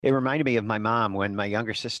It reminded me of my mom when my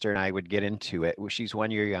younger sister and I would get into it. She's 1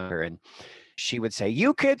 year younger, and she would say,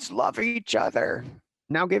 "You kids love each other.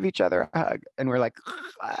 Now give each other a hug." And we're like,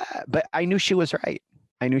 "Ah." But I knew she was right.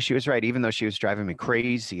 I knew she was right, even though she was driving me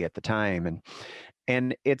crazy at the time.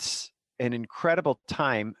 And it's an incredible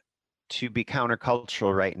time to be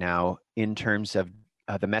countercultural right now in terms of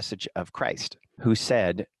the message of Christ, who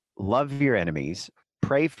said, "Love your enemies,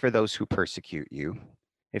 pray for those who persecute you.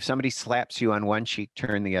 If somebody slaps you on one cheek,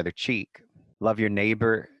 turn the other cheek. Love your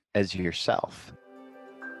neighbor as yourself."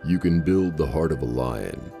 You can build the heart of a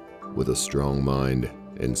lion with a strong mind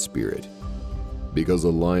and spirit, because a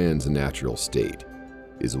lion's natural state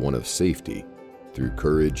is one of safety through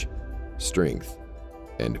courage, strength,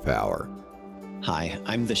 and power. Hi,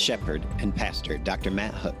 I'm the shepherd and pastor, Dr.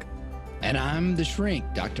 Matt Hook. And I'm the shrink,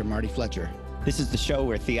 Dr. Marty Fletcher. This is the show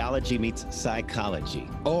where theology meets psychology.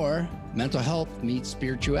 Or mental health meets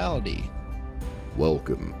spirituality.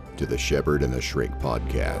 Welcome to the Shepherd and the Shrink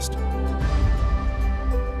podcast.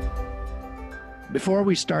 Before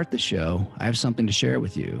we start the show, I have something to share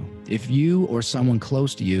with you. If you or someone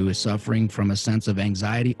close to you is suffering from a sense of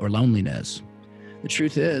anxiety or loneliness, the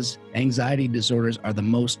truth is, anxiety disorders are the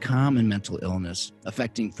most common mental illness,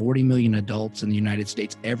 affecting 40 million adults in the United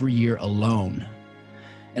States every year alone.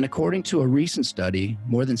 And according to a recent study,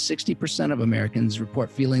 more than 60% of Americans report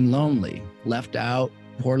feeling lonely, left out,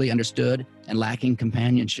 poorly understood, and lacking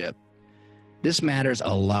companionship. This matters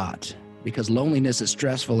a lot because loneliness is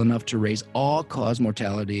stressful enough to raise all-cause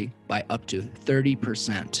mortality by up to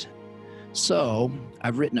 30%. So,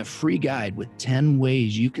 I've written a free guide with 10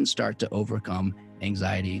 ways you can start to overcome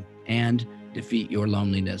anxiety and defeat your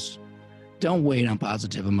loneliness. Don't wait on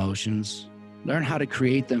positive emotions. Learn how to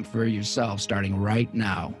create them for yourself starting right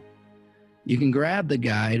now. You can grab the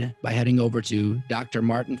guide by heading over to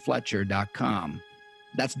drmartinfletcher.com.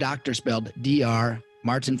 That's doctor spelled D-R,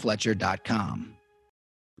 martinfletcher.com.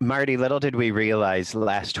 Marty, little did we realize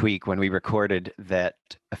last week when we recorded that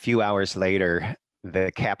a few hours later,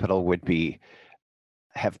 the Capitol would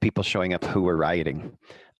have people showing up who were rioting.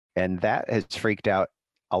 And that has freaked out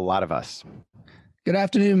a lot of us. Good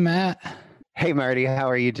afternoon, Matt. Hey, Marty, how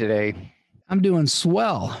are you today? I'm doing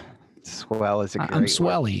swell. Swell is a great I'm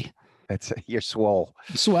swelly. You're swole.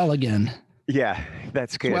 Swell again. Yeah,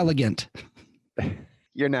 that's good. Swelligant.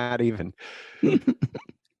 You're not even.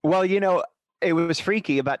 Well, it was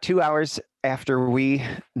freaky. About 2 hours after we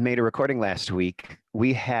made a recording last week,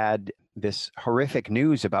 we had this horrific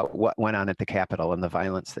news about what went on at the Capitol and the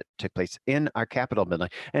violence that took place in our Capitol building.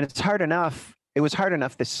 And it was hard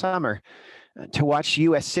enough this summer to watch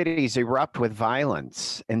U.S. cities erupt with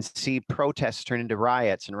violence and see protests turn into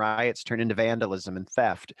riots and riots turn into vandalism and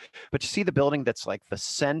theft. But to see the building that's like the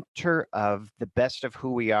center of the best of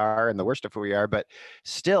who we are and the worst of who we are, but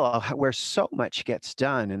still where so much gets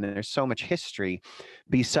done and there's so much history,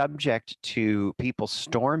 be subject to people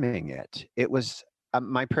storming it. It was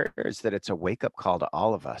my prayer is that it's a wake-up call to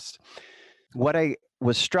all of us. What I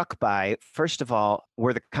was struck by, first of all,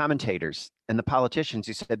 were the commentators and the politicians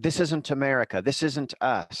who said, "This isn't America. This isn't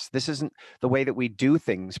us. This isn't the way that we do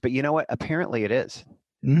things." But you know what? Apparently it is.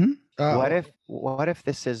 Mm-hmm. What if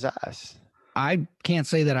this is us? I can't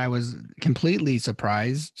say that I was completely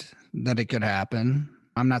surprised that it could happen.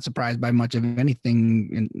 I'm not surprised by much of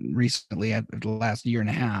anything recently at the last year and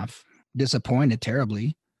a half. Disappointed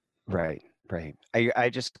terribly. Right.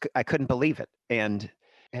 I couldn't believe it. And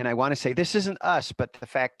I want to say this isn't us, but the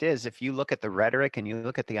fact is, if you look at the rhetoric and you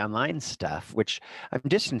look at the online stuff, which I'm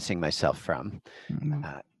distancing myself from,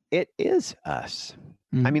 it is us.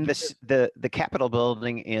 Mm-hmm. I mean, the Capitol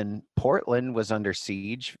building in Portland was under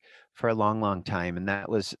siege for a long, long time, and that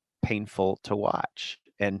was painful to watch.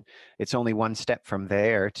 And it's only one step from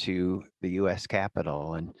there to the U.S.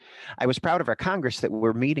 Capitol. And I was proud of our Congress that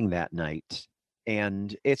we're meeting that night.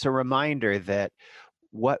 And it's a reminder that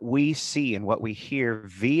what we see and what we hear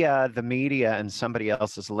via the media and somebody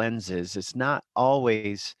else's lenses is not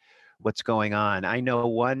always what's going on. I know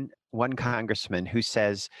one congressman who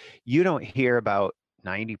says, "You don't hear about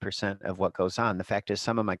 90% of what goes on." The fact is,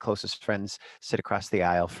 some of my closest friends sit across the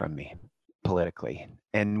aisle from me politically.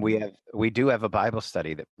 And we do have a Bible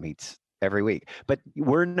study that meets every week, but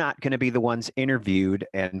we're not going to be the ones interviewed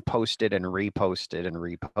and posted and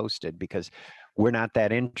reposted because we're not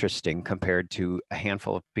that interesting compared to a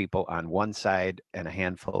handful of people on one side and a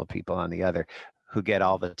handful of people on the other who get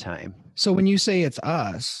all the time. So when you say it's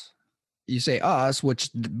us, you say us,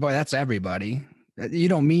 which, boy, that's everybody. You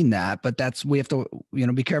don't mean that, but we have to,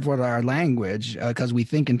 be careful with our language because we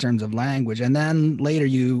think in terms of language. And then later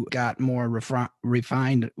you got more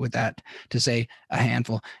refined with that to say a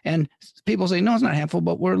handful. And people say, no, it's not a handful,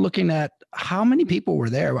 but we're looking at how many people were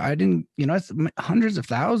there. I didn't, it's hundreds of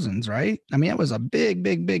thousands, right? I mean, it was a big,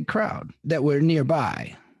 big, big crowd that were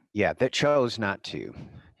nearby. Yeah, that chose not to.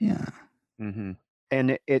 Yeah. Mm-hmm.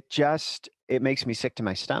 And it makes me sick to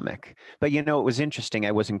my stomach. But it was interesting.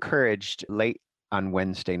 I was encouraged late on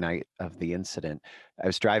Wednesday night of the incident. I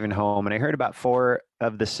was driving home and I heard about 4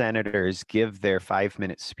 of the senators give their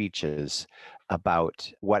 5-minute speeches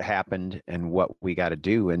about what happened and what we got to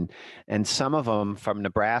do. And some of them, from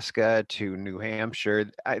Nebraska to New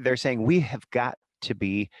Hampshire, they're saying we have got to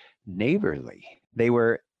be neighborly. They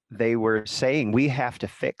were saying we have to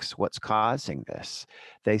fix what's causing this.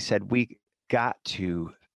 They said we got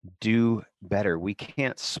to do better. We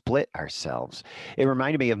can't split ourselves. It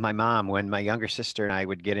reminded me of my mom when my younger sister and I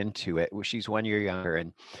would get into it. She's 1 year younger,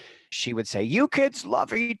 and she would say, "You kids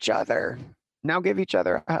love each other. Now give each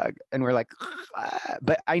other a hug." And we're like, ah.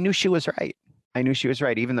 But I knew she was right.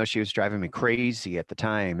 Even though she was driving me crazy at the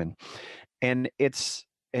time. And it's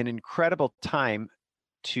an incredible time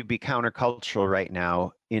to be countercultural right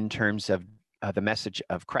now in terms of the message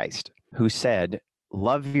of Christ, who said,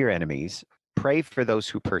 love your enemies, pray for those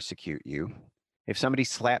who persecute you. If somebody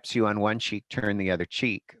slaps you on one cheek, turn the other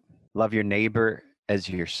cheek. Love your neighbor as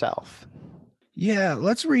yourself. Yeah,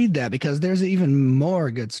 let's read that because there's even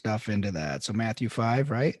more good stuff into that. So Matthew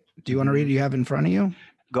 5, right? Do you want to read it? You have it in front of you?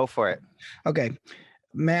 Go for it. Okay.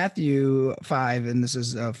 Matthew 5, and this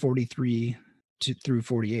is 43 through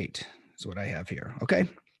 48 is what I have here. Okay.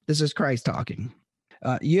 This is Christ talking.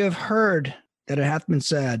 You have heard that it hath been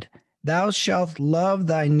said, thou shalt love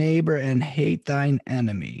thy neighbor and hate thine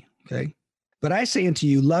enemy. Okay. But I say unto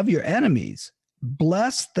you, love your enemies,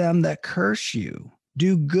 bless them that curse you,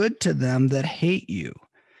 do good to them that hate you,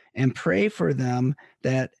 and pray for them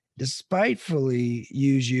that despitefully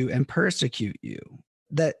use you and persecute you,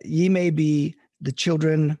 that ye may be the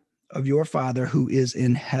children of your Father who is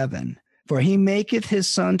in heaven. For he maketh his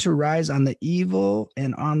sun to rise on the evil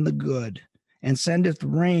and on the good, and sendeth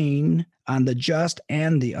rain on the just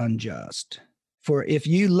and the unjust. For if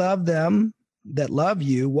you love them that love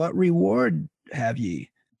you, what reward have ye?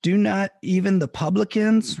 Do not even the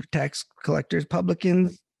publicans, tax collectors,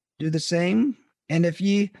 publicans, do the same? And if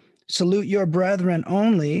ye salute your brethren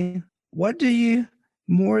only, what do ye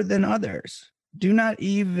more than others? Do not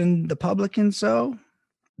even the publicans so?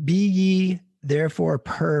 Be ye therefore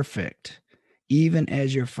perfect, even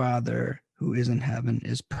as your Father who is in heaven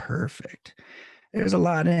is perfect. There's a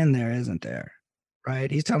lot in there, isn't there? Right?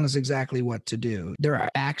 He's telling us exactly what to do. There are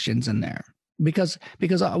actions in there. Because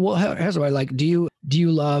well, here's what I like. Do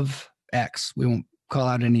you love X? We won't call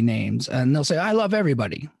out any names. And they'll say, I love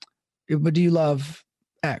everybody. But do you love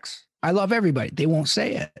X? I love everybody. They won't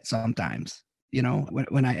say it sometimes,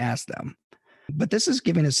 when I ask them. But this is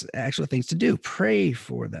giving us actual things to do. Pray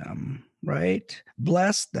for them, right?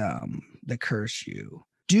 Bless them that curse you.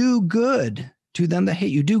 Do good to them that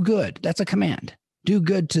hate you. Do good. That's a command. Do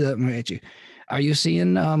good to them that hate you. Are you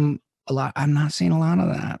seeing a lot? I'm not seeing a lot of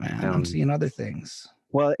that, man. I'm seeing other things.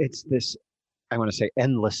 Well, it's this, I want to say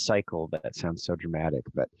endless cycle. That sounds so dramatic,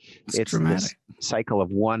 but it's dramatic. This cycle of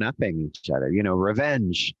one-upping each other.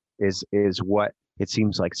 Revenge is what it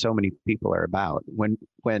seems like so many people are about,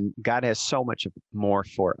 when God has so much more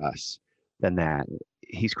for us than that.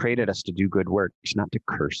 He's created us to do good works, not to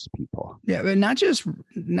curse people. Yeah, but not just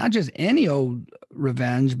any old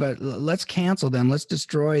revenge, but let's cancel them. Let's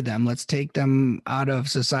destroy them. Let's take them out of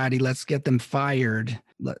society. Let's get them fired.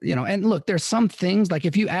 And look, there's some things like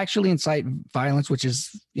if you actually incite violence, which is,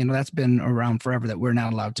 that's been around forever, that we're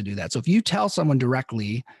not allowed to do that. So if you tell someone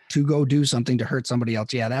directly to go do something to hurt somebody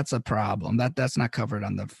else, yeah, that's a problem. That's not covered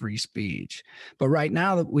on the free speech. But right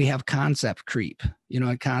now that we have concept creep, you know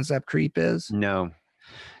what concept creep is? No.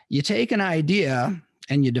 You take an idea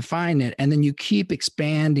and you define it, and then you keep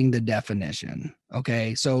expanding the definition.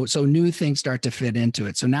 Okay. So new things start to fit into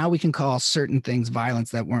it. So now we can call certain things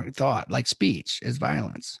violence that weren't thought, like speech is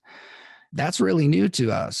violence. That's really new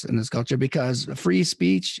to us in this culture because free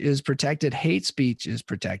speech is protected. Hate speech is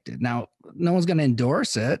protected. Now, no one's going to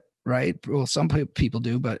endorse it, right? Well, some people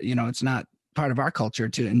do, but it's not part of our culture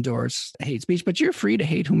to endorse hate speech, but you're free to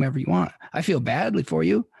hate whomever you want. I feel badly for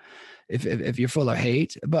you if you're full of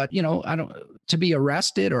hate, but I don't, to be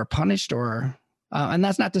arrested or punished or, and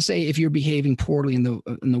that's not to say if you're behaving poorly in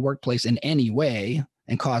the workplace in any way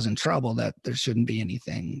and causing trouble that there shouldn't be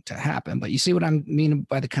anything to happen. But you see what I mean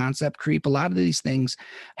by the concept creep? A lot of these things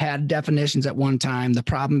had definitions at one time. The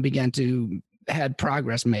problem began to had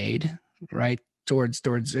progress made, right? towards,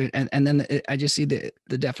 and then I just see the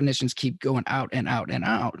definitions keep going out and out and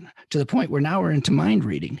out to the point where now we're into mind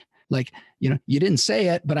reading. Like, you didn't say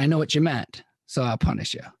it, but I know what you meant, so I'll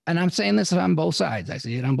punish you. And I'm saying this on both sides. I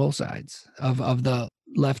see it on both sides of the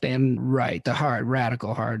left and right, the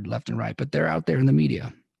radical hard left and right, but they're out there in the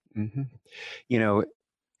media. Mm-hmm.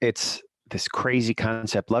 It's this crazy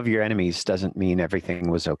concept. Love your enemies doesn't mean everything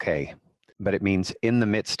was okay, but it means in the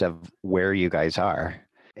midst of where you guys are.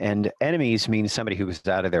 And enemies means somebody who goes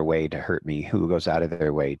out of their way to hurt me, who goes out of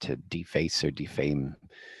their way to deface or defame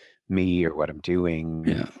me or what I'm doing.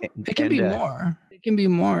 Yeah. It can be more. It can be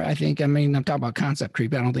more, I think. I mean, I'm talking about concept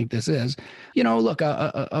creep. I don't think this is. Look,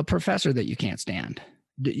 a professor that you can't stand.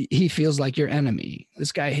 He feels like your enemy.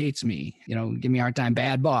 This guy hates me. Give me a hard time.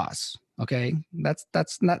 Bad boss. Okay.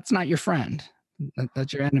 That's not your friend.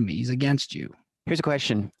 That's your enemy. He's against you. Here's a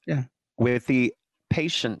question. Yeah. With the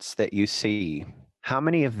patients that you see, how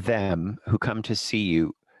many of them who come to see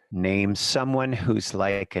you name someone who's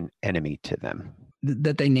like an enemy to them?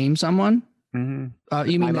 That they name someone? Mm-hmm.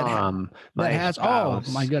 You mean my mom, that has? spouse.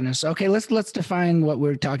 Oh my goodness. Okay, let's define what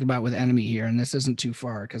we're talking about with enemy here, and this isn't too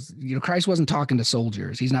far because Christ wasn't talking to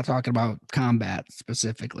soldiers. He's not talking about combat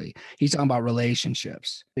specifically. He's talking about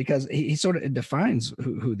relationships because he sort of defines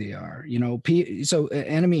who they are. So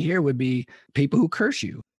enemy here would be people who curse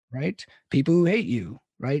you, right? People who hate you,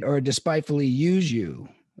 right? Or despitefully use you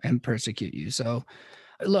and persecute you. So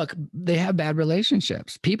look, they have bad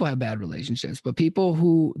relationships. People have bad relationships, but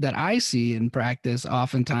people that I see in practice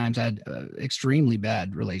oftentimes had extremely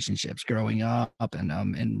bad relationships growing up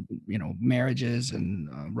and marriages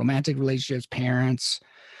and romantic relationships, parents,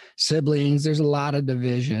 siblings. There's a lot of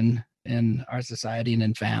division in our society and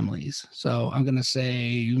in families. So I'm going to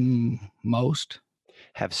say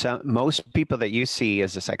most people that you see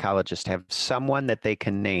as a psychologist have someone that they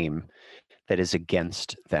can name that is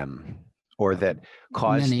against them or that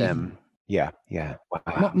caused them. Yeah.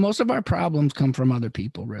 Wow. Most of our problems come from other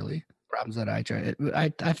people, really. Problems that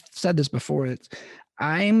I've said this before.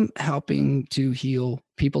 I'm helping to heal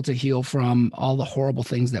people to heal from all the horrible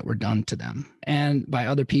things that were done to them and by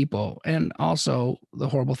other people, and also the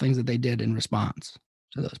horrible things that they did in response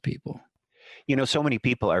to those people. So many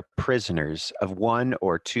people are prisoners of one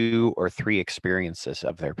or two or three experiences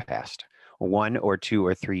of their past, one or two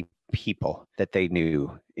or three people that they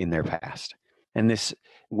knew in their past. And this,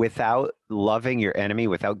 without loving your enemy,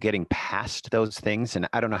 without getting past those things, and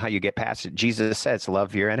I don't know how you get past it. Jesus says,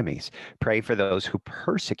 love your enemies, pray for those who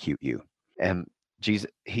persecute you. And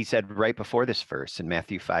he said right before this verse in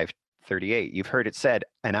Matthew 5:38, you've heard it said,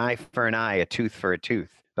 an eye for an eye, a tooth for a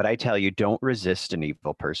tooth. But I tell you, don't resist an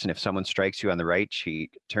evil person. If someone strikes you on the right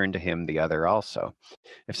cheek, turn to him the other also.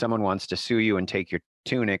 If someone wants to sue you and take your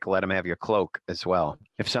tunic, let him have your cloak as well.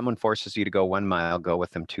 If someone forces you to go 1 mile, go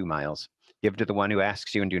with them 2 miles. Give to the one who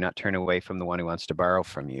asks you and do not turn away from the one who wants to borrow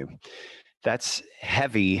from you. That's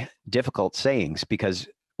heavy, difficult sayings because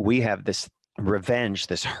we have this revenge,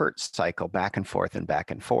 this hurt cycle back and forth,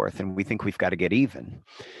 and we think we've got to get even.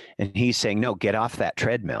 And he's saying, no, get off that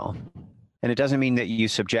treadmill. And it doesn't mean that you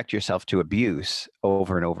subject yourself to abuse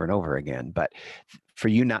over and over and over again, but for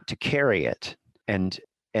you not to carry it and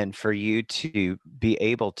for you to be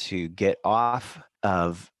able to get off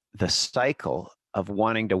of the cycle of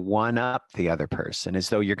wanting to one up the other person as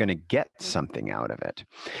though you're going to get something out of it.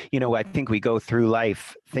 I think we go through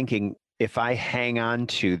life thinking if I hang on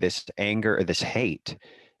to this anger or this hate,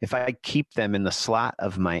 if I keep them in the slot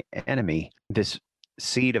of my enemy, this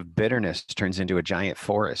seed of bitterness turns into a giant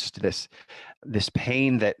forest. This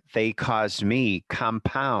pain that they caused me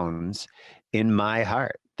compounds in my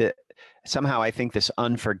heart. That somehow I think this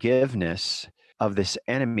unforgiveness of this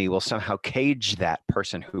enemy will somehow cage that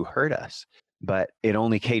person who hurt us, but it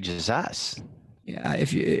only cages us. Yeah,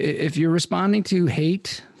 if you're responding to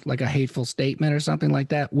hate, like a hateful statement or something like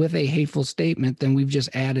that, with a hateful statement, then we've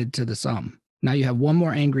just added to the sum. Now you have one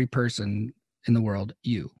more angry person in the world,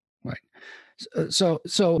 you, right? So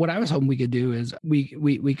what I was hoping we could do is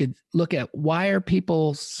we could look at why are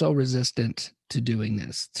people so resistant to doing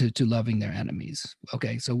this, to loving their enemies.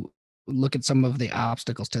 Okay, so look at some of the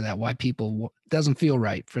obstacles to that, why people doesn't feel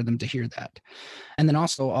right for them to hear that. And then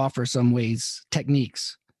also offer some ways,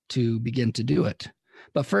 techniques to begin to do it.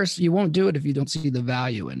 But first, you won't do it if you don't see the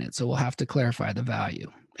value in it. So we'll have to clarify the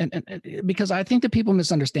value. And because I think that people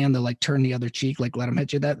misunderstand the turn the other cheek, let them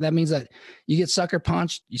hit you. That means that you get sucker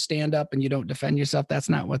punched, you stand up and you don't defend yourself. That's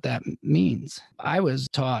not what that means. I was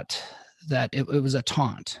taught that it was a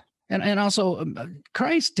taunt. And also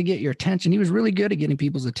Christ, to get your attention, he was really good at getting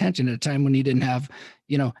people's attention at a time when he didn't have,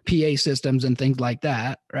 PA systems and things like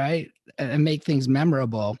that, right? And make things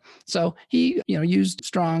memorable. So he, used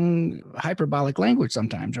strong hyperbolic language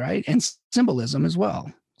sometimes, right? And symbolism as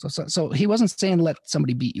well. So he wasn't saying let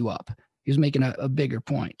somebody beat you up. He was making a bigger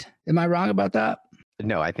point. Am I wrong about that?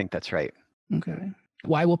 No, I think that's right. Okay.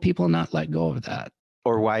 Why will people not let go of that?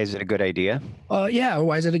 Or why is it a good idea? Yeah. Or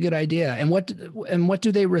why is it a good idea? And what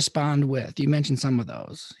do they respond with? You mentioned some of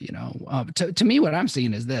those, to me, what I'm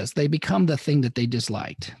seeing is this: they become the thing that they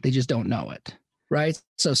disliked. They just don't know it. Right.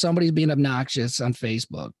 So somebody's being obnoxious on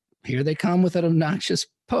Facebook. Here they come with an obnoxious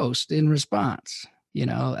post in response,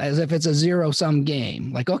 as if it's a zero-sum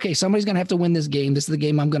game. Like, okay, somebody's going to have to win this game. This is the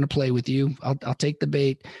game I'm going to play with you. I'll take the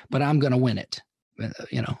bait, but I'm going to win it,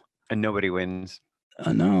 And nobody wins.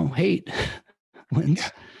 No, hate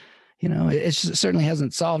wins. It certainly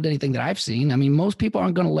hasn't solved anything that I've seen. I mean, most people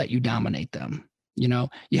aren't going to let you dominate them. You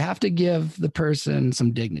have to give the person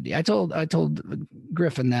some dignity. I told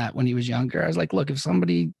Griffin that when he was younger. I was like, look, if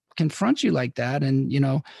somebody confronts you like that, and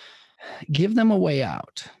give them a way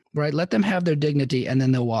out, right? Let them have their dignity, and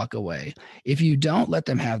then they'll walk away. If you don't let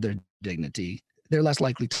them have their dignity, they're less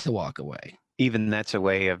likely to walk away. Even that's a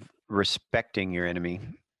way of respecting your enemy,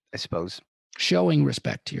 I suppose. Showing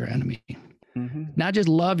respect to your enemy. Mm-hmm. Not just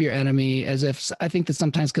love your enemy, as if, I think that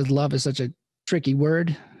sometimes, because love is such a tricky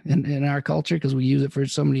word in our culture, because we use it for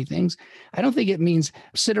so many things. I don't think it means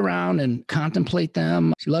sit around and contemplate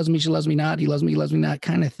them. She loves me not. He loves me not,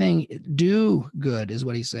 kind of thing. Do good is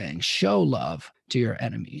what he's saying. Show love to your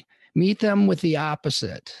enemy. Meet them with the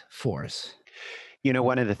opposite force.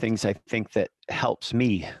 One of the things I think that helps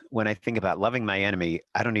me when I think about loving my enemy,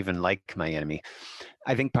 I don't even like my enemy.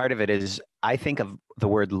 I think part of it is I think of the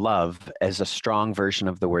word love as a strong version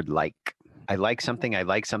of the word like. I like something a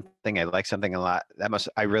lot.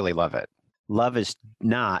 I really love it. Love is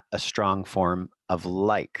not a strong form of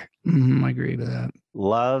like. I agree with that.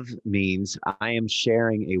 Love means I am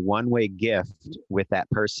sharing a one-way gift with that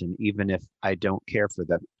person, even if I don't care for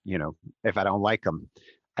them. If I don't like them,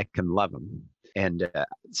 I can love them. And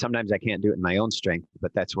sometimes I can't do it in my own strength,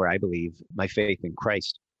 but that's where I believe my faith in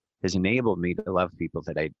Christ has enabled me to love people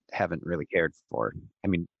that I haven't really cared for. I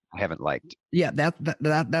mean, I haven't liked. Yeah,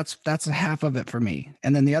 that's half of it for me.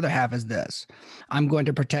 And then the other half is this: I'm going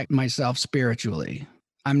to protect myself spiritually.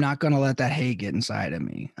 I'm not going to let that hate get inside of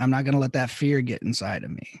me. I'm not going to let that fear get inside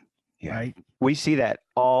of me. Yeah. Right? We see that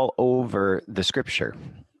all over the scripture.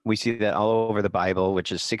 We see that all over the Bible,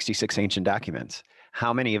 which is 66 ancient documents.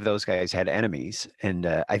 How many of those guys had enemies? And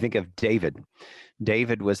I think of David.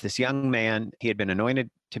 David was this young man. He had been anointed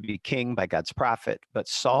to be king by God's prophet, but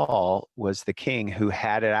Saul was the king who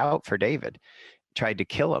had it out for David, tried to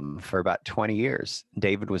kill him for about 20 years.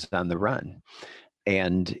 David was on the run.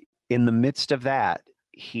 And in the midst of that,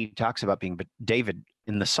 he talks about being David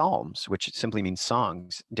in the Psalms, which simply means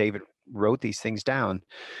songs. David wrote these things down,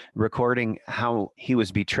 recording how he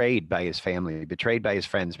was betrayed by his family, betrayed by his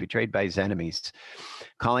friends, betrayed by his enemies,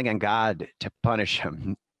 calling on God to punish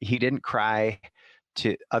him. He didn't cry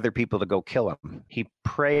to other people to go kill him. He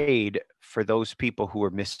prayed for those people who were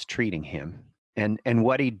mistreating him. And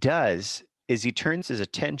what he does is he turns his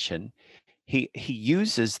attention. He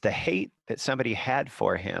uses the hate that somebody had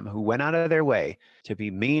for him, who went out of their way to be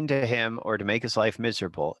mean to him or to make his life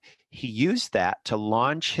miserable. He used that to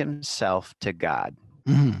launch himself to God.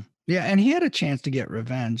 Mm-hmm. Yeah, and he had a chance to get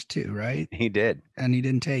revenge too, right? He did. And he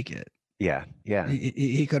didn't take it. Yeah.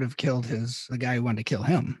 He could have killed the guy who wanted to kill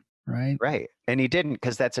him, right? Right. And he didn't,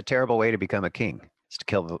 because that's a terrible way to become a king, is to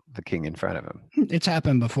kill the king in front of him. It's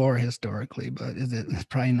happened before historically, but it's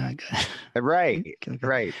probably not good. Right.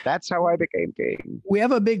 Right. That's how I became king. We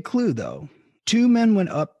have a big clue, though. 2 men went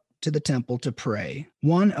up to the temple to pray,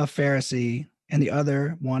 one a Pharisee and the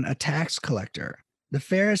other one a tax collector. The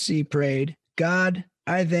Pharisee prayed, God,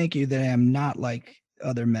 I thank you that I am not like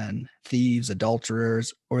other men, thieves,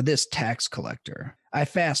 adulterers, or this tax collector. I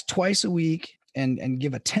fast twice a week and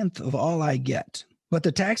give 1/10 of all I get. But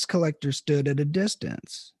the tax collector stood at a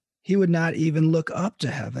distance. He would not even look up to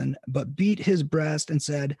heaven, but beat his breast and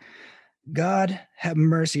said, God, have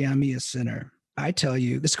mercy on me, a sinner. I tell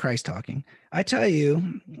you, this is Christ talking, I tell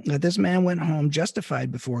you that this man went home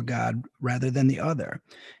justified before God rather than the other.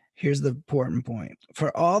 Here's the important point.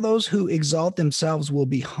 For all those who exalt themselves will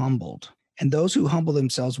be humbled, and those who humble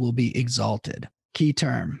themselves will be exalted. Key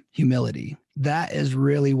term, humility. That is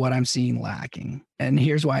really what I'm seeing lacking. And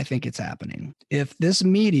here's why I think it's happening. If this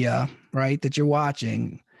media, right, that you're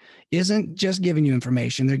watching isn't just giving you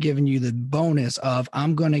information, they're giving you the bonus of,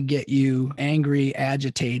 I'm going to get you angry,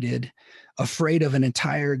 agitated, afraid of an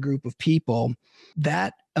entire group of people,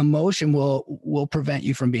 that emotion will prevent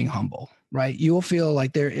you from being humble, right? You will feel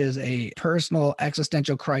like there is a personal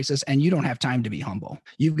existential crisis and you don't have time to be humble.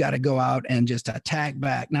 You've got to go out and just attack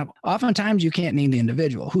back. Now, oftentimes you can't name the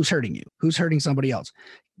individual who's hurting you, who's hurting somebody else.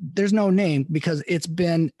 There's no name because it's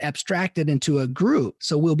been abstracted into a group.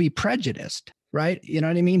 So we'll be prejudiced, right? You know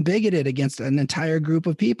what I mean? Bigoted against an entire group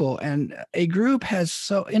of people. And a group has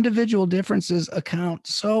so individual differences account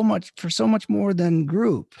so much for so much more than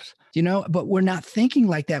groups, but we're not thinking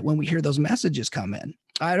like that when we hear those messages come in.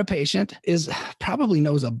 I had a patient probably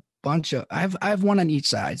knows a bunch of, I have one on each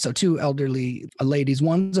side. So two elderly ladies,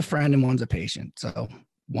 one's a friend and one's a patient. So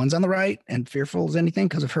one's on the right and fearful as anything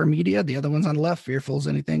because of her media. The other one's on the left, fearful as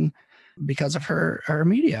anything because of her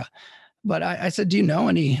media. But I said, do you know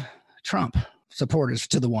any Trump supporters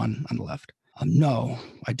to the one on the left? No,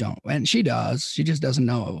 I don't. And she does. She just doesn't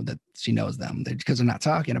know that she knows them because they're not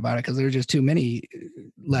talking about it because there are just too many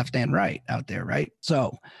left and right out there, right?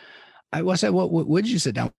 So I said, well, would you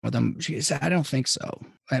sit down with them? She said, I don't think so.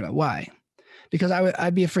 I went, why? Because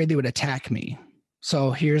I'd be afraid they would attack me.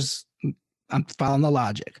 So I'm following the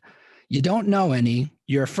logic. You don't know any.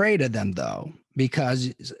 You're afraid of them, though,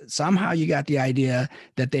 because somehow you got the idea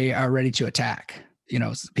that they are ready to attack,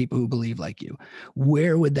 people who believe like you.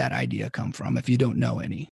 Where would that idea come from if you don't know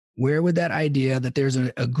any? Where would that idea that there's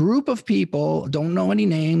a group of people, don't know any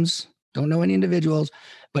names, don't know any individuals,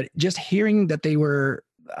 but just hearing that they were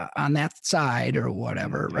on that side or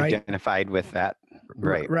whatever, right? Identified with that.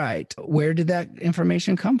 Right. Right. Where did that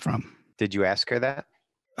information come from? Did you ask her that?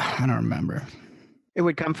 I don't remember. It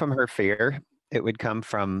would come from her fear. It would come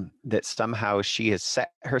from that somehow she has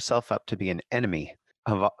set herself up to be an enemy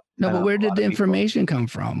of. No, but where did the information come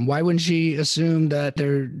from? Why wouldn't she assume that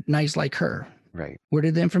they're nice like her? Right. Where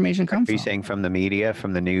did the information come from? Are you saying from the media,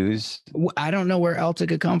 from the news? I don't know where else it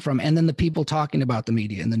could come from. And then the people talking about the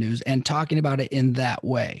media and the news and talking about it in that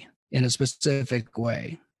way, in a specific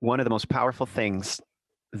way. One of the most powerful things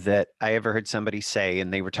that I ever heard somebody say,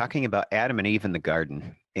 and they were talking about Adam and Eve in the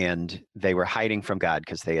garden, and they were hiding from God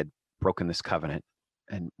because they had broken this covenant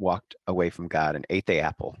and walked away from God and ate the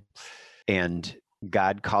apple. And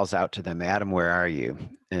God calls out to them, Adam, where are you?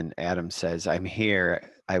 And Adam says, I'm here.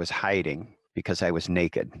 I was hiding because I was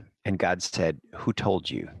naked. And God said, who told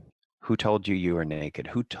you? Who told you you were naked?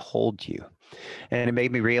 Who told you? And it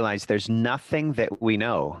made me realize there's nothing that we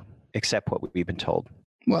know except what we've been told.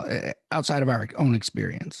 Well, outside of our own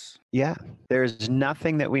experience. Yeah. There's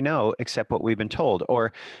nothing that we know except what we've been told,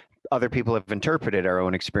 or other people have interpreted our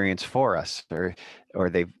own experience for us, or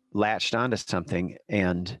they've latched onto something.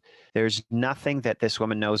 And there's nothing that this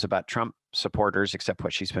woman knows about Trump supporters except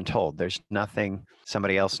what she's been told. There's nothing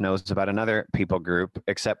somebody else knows about another people group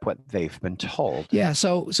except what they've been told. Yeah.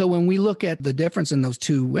 So when we look at the difference in those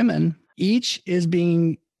two women, each is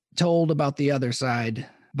being told about the other side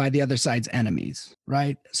by the other side's enemies,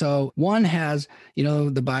 right? So one has, the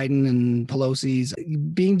Biden and Pelosi's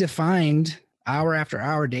being defined hour after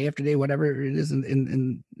hour, day after day, whatever it is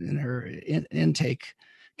in her intake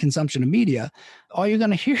consumption of media. All you're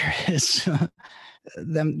going to hear is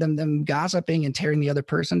them gossiping and tearing the other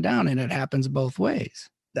person down, and it happens both ways.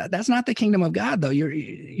 That's not the kingdom of God, though.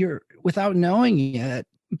 You're without knowing it,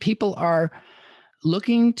 people are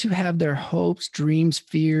looking to have their hopes, dreams,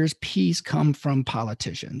 fears, peace come from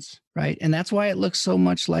politicians, right? And that's why it looks so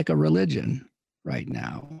much like a religion right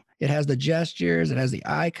now. It has the gestures, it has the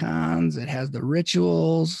icons, it has the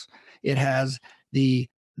rituals, it has the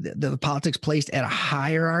politics placed at a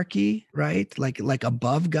hierarchy, right? Like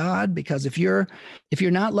above God. Because if you're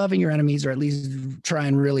not loving your enemies, or at least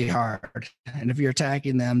trying really hard, and if you're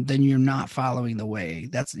attacking them, then you're not following the way.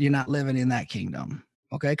 You're not living in that kingdom.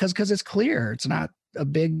 Okay. Cause it's clear. It's not a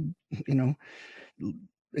big,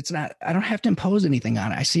 it's not, I don't have to impose anything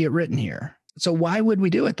on it. I see it written here. So why would we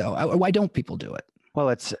do it though? Why don't people do it? Well,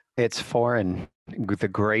 it's foreign. The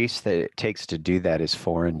grace that it takes to do that is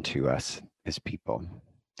foreign to us as people,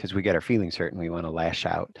 because we get our feelings hurt and we want to lash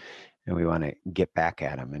out and we want to get back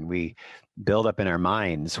at them. And we build up in our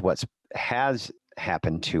minds what has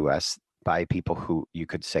happened to us by people who you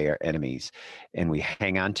could say are enemies, and we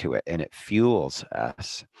hang on to it, and it fuels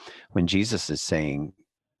us. When Jesus is saying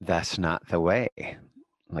that's not the way,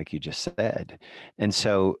 like you just said. And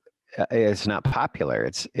so it's not popular.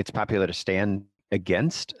 It's popular to stand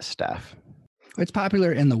against stuff. It's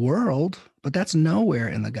popular in the world, but that's nowhere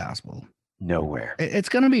in the gospel. Nowhere. It's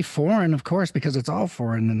going to be foreign, of course, because it's all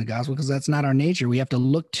foreign in the gospel, because that's not our nature. We have to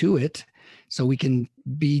look to it so we can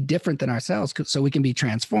be different than ourselves, so we can be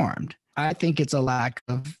transformed. I think it's a lack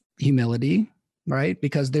of humility. right?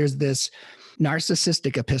 Because there's this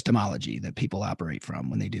narcissistic epistemology that people operate from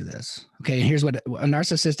when they do this. Okay, here's what a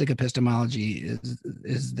narcissistic epistemology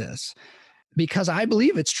is this. Because I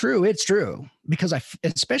believe it's true, it's true. Because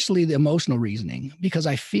especially the emotional reasoning, because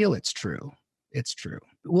I feel it's true, it's true.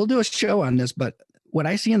 We'll do a show on this, but what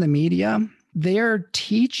I see in the media, they're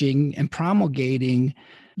teaching and promulgating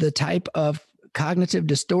the type of cognitive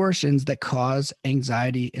distortions that cause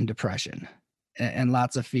anxiety and depression and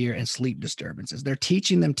lots of fear and sleep disturbances. They're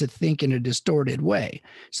teaching them to think in a distorted way.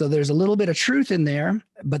 So there's a little bit of truth in there,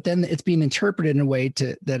 but then it's being interpreted in a way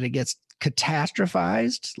that it gets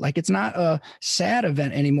catastrophized. Like it's not a sad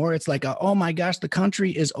event anymore. It's like, oh my gosh, the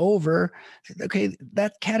country is over. Okay,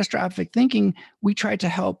 that catastrophic thinking, we try to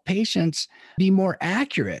help patients be more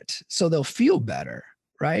accurate so they'll feel better.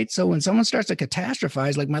 Right. So when someone starts to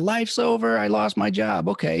catastrophize, like my life's over, I lost my job.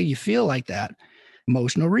 Okay, you feel like that.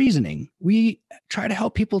 Emotional reasoning. We try to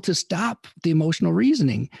help people to stop the emotional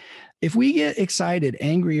reasoning. If we get excited,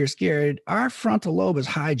 angry, or scared, our frontal lobe is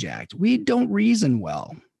hijacked. We don't reason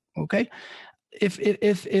well. Okay.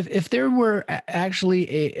 If there were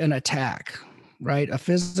actually an attack, right? A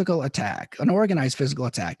physical attack, an organized physical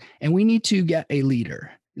attack, and we need to get a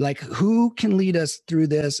leader. Like who can lead us through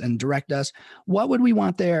this and direct us? What would we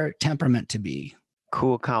want their temperament to be?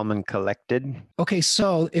 Cool, calm, and collected. Okay,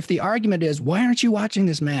 so if the argument is, why aren't you watching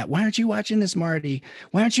this, Matt? Why aren't you watching this, Marty?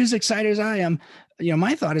 Why aren't you as excited as I am?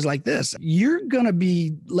 My thought is like this. You're going to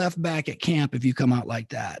be left back at camp if you come out like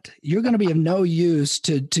that. You're going to be of no use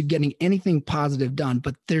to getting anything positive done.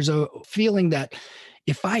 But there's a feeling that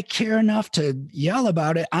if I care enough to yell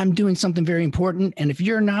about it, I'm doing something very important. And if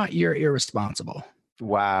you're not, you're irresponsible.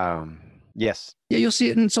 Wow. Yes. Yeah, you'll see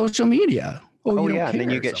it in social media. Oh yeah, and then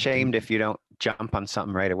you get shamed if you don't jump on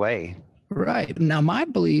something right away. Right. Now, my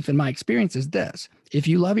belief and my experience is this. If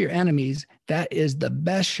you love your enemies, that is the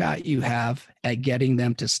best shot you have at getting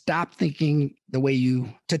them to stop thinking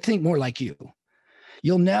to think more like you.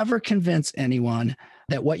 You'll never convince anyone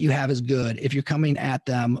that what you have is good if you're coming at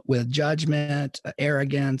them with judgment,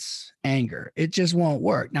 arrogance, anger. It just won't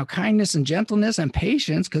work. Now, kindness and gentleness and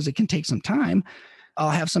patience, because it can take some time. I'll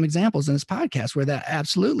have some examples in this podcast where that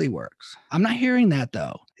absolutely works. I'm not hearing that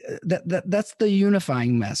though. That's the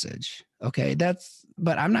unifying message. Okay.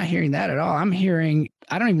 But I'm not hearing that at all. I'm hearing,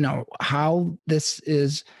 I don't even know how this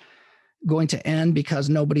is going to end because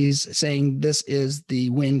nobody's saying this is the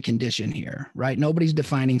win condition here, right? Nobody's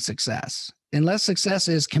defining success unless success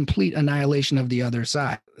is complete annihilation of the other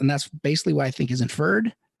side. And that's basically what I think is inferred.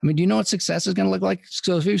 I mean, do you know what success is going to look like?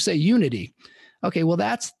 So if you say unity, okay, well,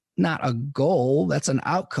 that's not a goal. That's an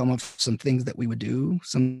outcome of some things that we would do,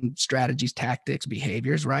 some strategies, tactics,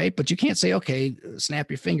 behaviors, right? But you can't say, okay,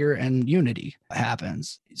 snap your finger and unity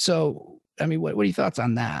happens. So, I mean, what are your thoughts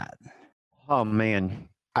on that? Oh, man.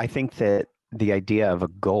 I think that the idea of a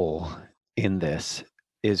goal in this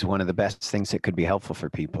is one of the best things that could be helpful for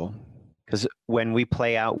people. Because when we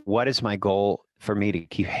play out, what is my goal for me to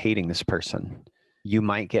keep hating this person? You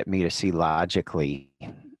might get me to see logically,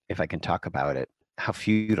 if I can talk about it, how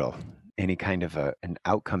futile any kind of an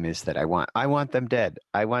outcome is that I want. I want them dead.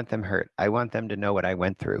 I want them hurt. I want them to know what I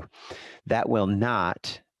went through. That will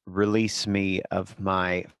not release me of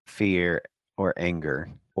my fear or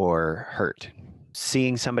anger or hurt.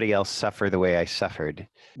 Seeing somebody else suffer the way I suffered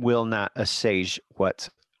will not assuage what's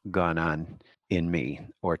gone on in me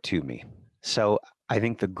or to me. So I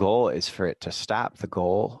think the goal is for it to stop. The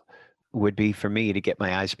goal would be for me to get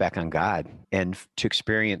my eyes back on God and to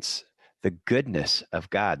experience the goodness of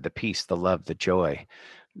God, the peace, the love, the joy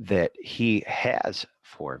that he has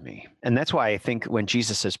for me. And that's why I think when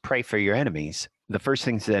Jesus says, pray for your enemies, the first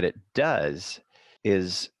things that it does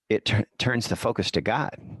is it turns the focus to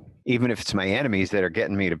God, even if it's my enemies that are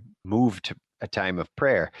getting me to move to a time of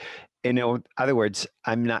prayer. In other words,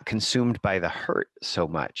 I'm not consumed by the hurt so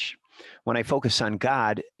much. When I focus on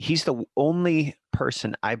God, he's the only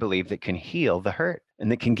person I believe that can heal the hurt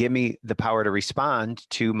and that can give me the power to respond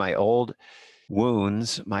to my old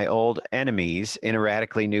wounds, my old enemies in a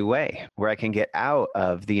radically new way, where I can get out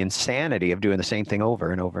of the insanity of doing the same thing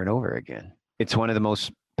over and over and over again. It's one of the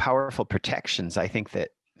most powerful protections I think that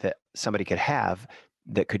somebody could have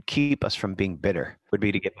that could keep us from being bitter would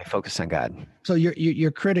be to get my focus on God. So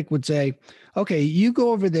your critic would say, okay, you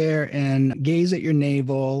go over there and gaze at your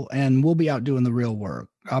navel and we'll be out doing the real work.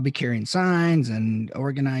 I'll be carrying signs and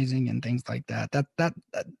organizing and things like that.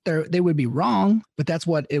 They would be wrong, but that's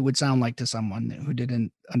what it would sound like to someone who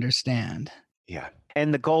didn't understand. Yeah.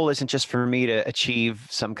 And the goal isn't just for me to achieve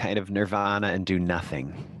some kind of nirvana and do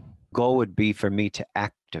nothing. Goal would be for me to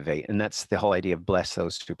activate. And that's the whole idea of bless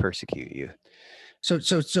those who persecute you. So,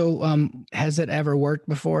 has it ever worked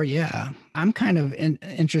before? Yeah. I'm kind of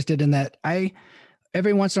interested in that.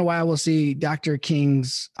 Every once in a while, we'll see Dr.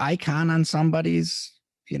 King's icon on somebody's,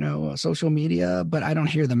 social media, but I don't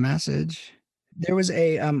hear the message. There was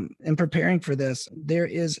in preparing for this, there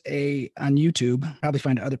is on YouTube, probably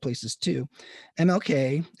find it other places too.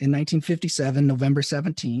 MLK in 1957, November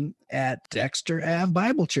 17, at Dexter Ave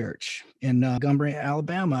Bible Church in Montgomery,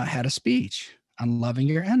 Alabama, had a speech on loving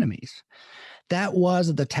your enemies. That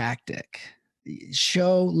was the tactic.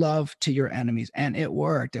 Show love to your enemies. And it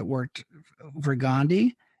worked. It worked for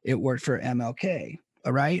Gandhi. It worked for MLK.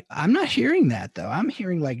 All right. I'm not hearing that though. I'm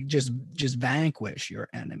hearing like just vanquish your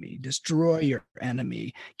enemy, destroy your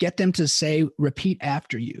enemy, get them to repeat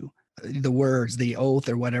after you the words, the oath,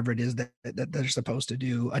 or whatever it is that they're supposed to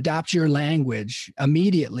do. Adopt your language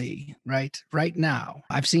immediately, right now.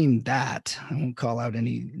 I've seen that. I won't call out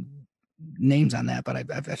any names on that, but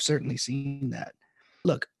I've certainly seen that.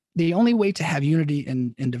 Look, the only way to have unity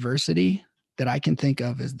in diversity that I can think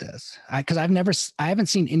of is this, because I haven't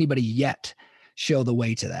seen anybody yet show the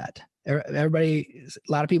way to that. Everybody,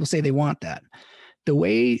 a lot of people say they want that. The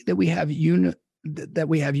way that we have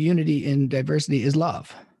unity in diversity is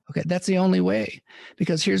love. Okay, that's the only way,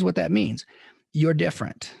 because here's what that means: you're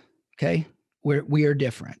different. Okay, we are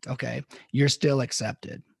different. Okay, you're still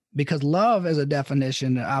accepted. Because love as a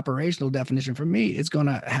definition, an operational definition for me, it's going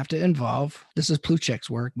to have to involve, this is Plutchik's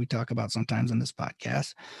work we talk about sometimes in this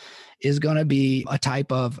podcast, is going to be a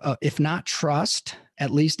type of, if not trust,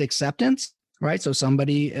 at least acceptance, right? So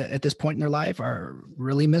somebody at this point in their life are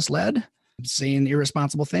really misled, saying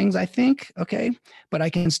irresponsible things, I think, okay? But I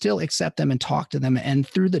can still accept them and talk to them. And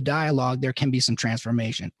through the dialogue, there can be some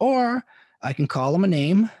transformation. Or I can call them a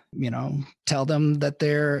name, tell them that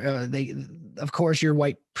of course, you're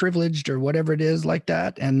white privileged or whatever it is like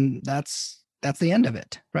that. And that's the end of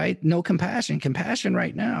it, right? No compassion. Compassion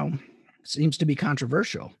right now seems to be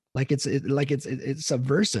controversial. Like it's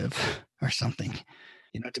subversive or something,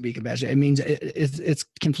 to be compassionate. It means it's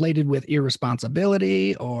conflated with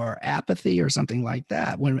irresponsibility or apathy or something like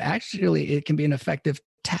that, when actually it can be an effective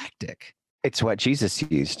tactic. It's what Jesus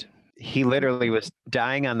used. He literally was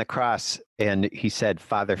dying on the cross and he said,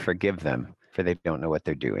 Father, forgive them, for they don't know what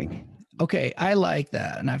they're doing. Okay, I like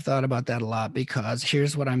that. And I've thought about that a lot, because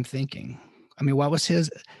here's what I'm thinking. I mean,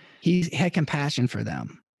 he had compassion for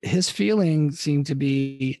them. His feeling seemed to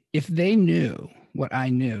be, if they knew what I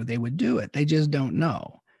knew, they would do it. They just don't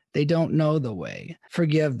know. They don't know the way.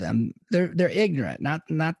 Forgive them. They're ignorant,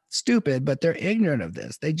 not stupid, but they're ignorant of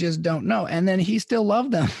this. They just don't know. And then he still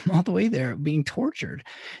loved them all the way there, being tortured.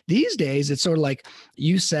 These days, it's sort of like,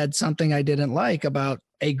 you said something I didn't like about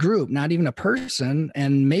a group, not even a person,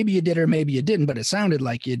 and maybe you did or maybe you didn't, but it sounded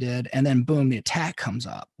like you did. And then boom, the attack comes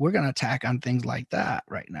up. We're going to attack on things like that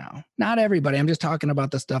right now. Not everybody. I'm just talking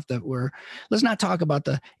about the stuff let's not talk about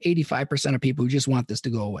the 85% of people who just want this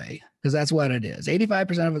to go away, because that's what it is.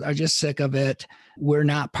 85% of us are just sick of it. We're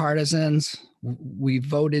not partisans. We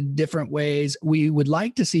voted different ways. We would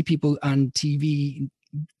like to see people on TV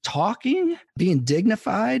talking, being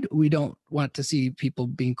dignified. We don't want to see people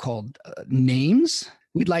being called names.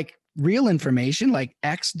 We'd like real information, like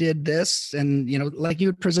X did this, and like you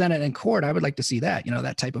would present it in court. I would like to see that,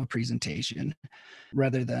 that type of presentation,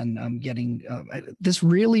 rather than getting this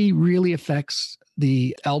really, really affects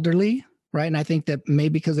the elderly, right? And I think that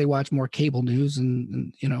maybe because they watch more cable news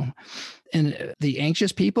and the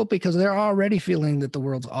anxious people, because they're already feeling that the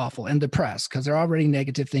world's awful, and depressed because they're already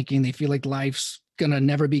negative thinking. They feel like life's going to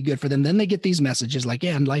never be good for them. Then they get these messages like,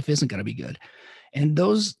 yeah, life isn't going to be good. And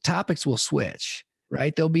those topics will switch.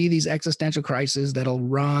 Right? There'll be these existential crises that'll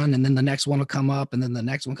run, and then the next one will come up, and then the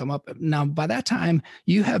next one come up. Now, by that time,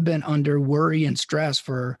 you have been under worry and stress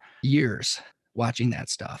for years watching that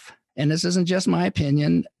stuff. And this isn't just my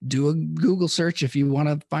opinion. Do a Google search if you want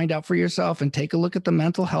to find out for yourself, and take a look at the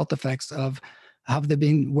mental health effects of how they've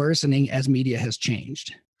been worsening as media has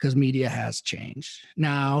changed, because media has changed.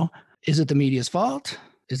 Now, is it the media's fault?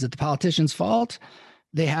 Is it the politicians' fault?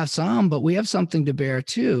 They have some, but we have something to bear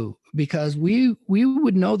too, because we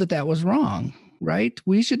would know that was wrong, right?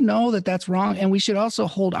 We should know that that's wrong. And we should also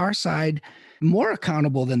hold our side more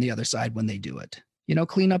accountable than the other side when they do it.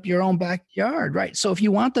 Clean up your own backyard, right? So if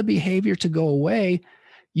you want the behavior to go away,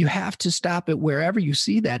 you have to stop it wherever you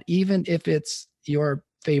see that, even if it's your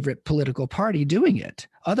favorite political party doing it.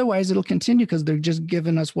 Otherwise, it'll continue, because they're just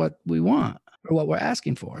giving us what we want or what we're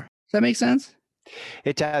asking for. Does that make sense?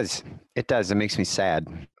 It does. It does. It makes me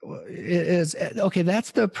sad. It is. Okay, that's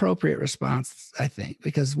the appropriate response, I think,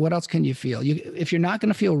 because what else can you feel? If you're not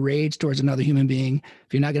going to feel rage towards another human being,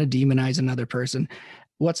 if you're not going to demonize another person,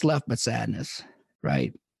 what's left but sadness,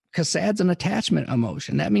 right? because sad's an attachment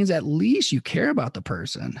emotion. That means at least you care about the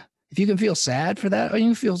person. If you can feel sad for that, or you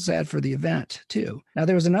can feel sad for the event too. Now,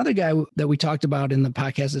 there was another guy that we talked about in the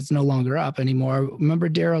podcast that's no longer up anymore. Remember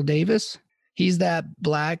Daryl Davis? He's that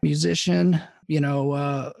Black musician.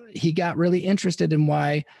 He got really interested in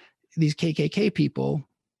why these KKK people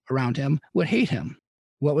around him would hate him.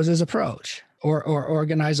 What was his approach? Or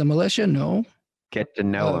organize a militia? No. Get to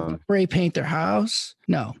know them. Spray paint their house?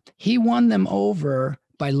 No. He won them over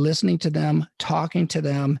by listening to them, talking to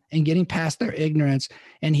them, and getting past their ignorance.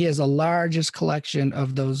 And he has the largest collection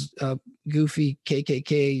of those goofy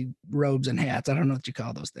KKK robes and hats. I don't know what you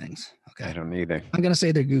call those things. Okay. I don't either. I'm going to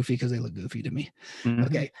say they're goofy because they look goofy to me. Mm-hmm.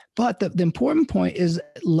 Okay. But the important point is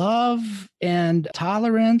love and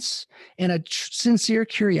tolerance and a sincere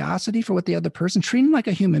curiosity for what the other person, treating them like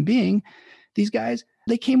a human being. These guys,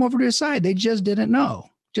 they came over to his side. They just didn't know.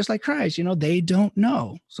 Just like Christ, they don't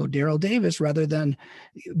know. So Daryl Davis, rather than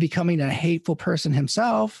becoming a hateful person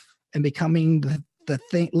himself and becoming the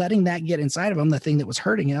thing, letting that get inside of him, the thing that was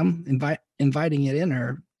hurting him, inviting it in,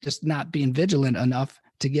 or just not being vigilant enough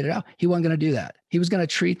to get it out. He wasn't going to do that. He was going to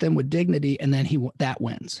treat them with dignity, and then that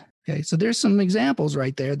wins. Okay, so there's some examples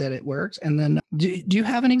right there that it works. And then, do you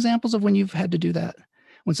have any examples of when you've had to do that?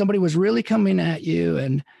 When somebody was really coming at you,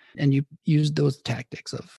 and you used those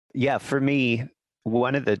tactics of? Yeah, for me,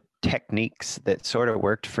 one of the techniques that sort of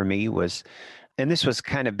worked for me was, and this was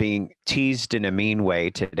kind of being teased in a mean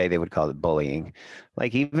way. Today, they would call it bullying.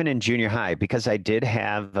 Like even in junior high, because I did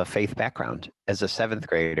have a faith background as a 7th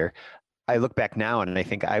grader, I look back now and I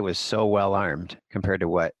think I was so well armed compared to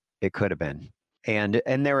what it could have been. And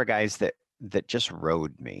there were guys that just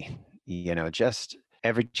rode me, just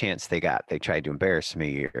every chance they got, they tried to embarrass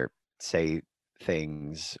me or say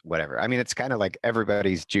things, whatever. I mean, it's kind of like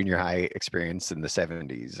everybody's junior high experience in the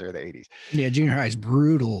 70s or the 80s. Yeah, junior high is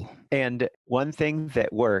brutal. And one thing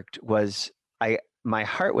that worked was my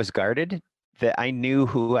heart was guarded, that I knew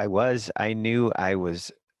who I was. I knew I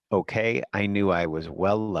was okay. I knew I was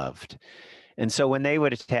well loved. And so when they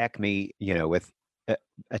would attack me, with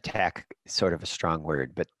attack, sort of a strong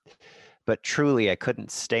word, but truly I couldn't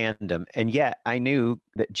stand them. And yet I knew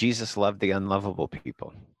that Jesus loved the unlovable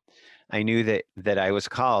people. I knew that I was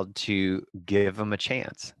called to give them a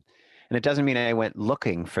chance. And it doesn't mean I went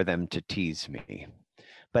looking for them to tease me,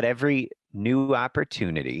 but every new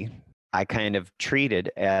opportunity I kind of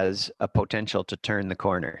treated as a potential to turn the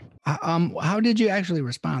corner. How did you actually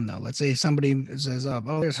respond though? Let's say somebody says,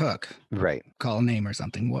 "Oh, there's Hook." Right. Call a name or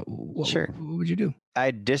something. What Sure. What would you do?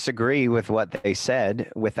 I disagree with what they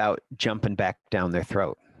said without jumping back down their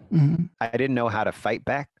throat. Mm-hmm. I didn't know how to fight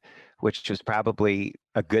back, which was probably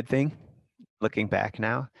a good thing looking back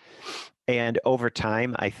now. And over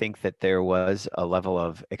time, I think that there was a level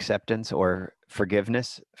of acceptance or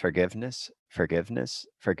forgiveness.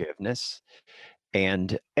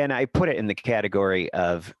 And I put it in the category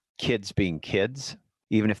of kids being kids,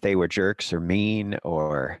 even if they were jerks or mean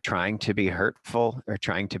or trying to be hurtful or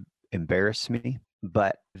trying to embarrass me.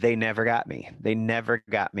 But they never got me. They never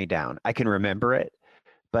got me down. I can remember it,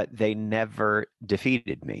 but they never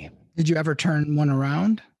defeated me. Did you ever turn one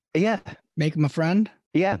around? Yeah. Make them a friend?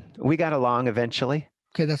 Yeah. We got along eventually.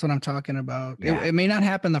 Okay, that's what I'm talking about. Yeah. It may not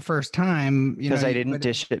happen the first time, because I didn't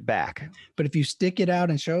dish it back. But if you stick it out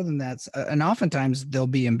and show them that, and oftentimes they'll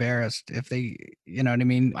be embarrassed if they, you know what I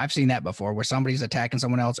mean? I've seen that before where somebody's attacking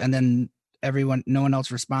someone else and then no one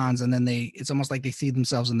else responds. And then it's almost like they see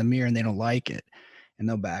themselves in the mirror and they don't like it and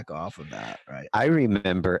they'll back off of that, right? I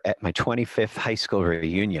remember at my 25th high school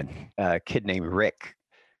reunion, a kid named Rick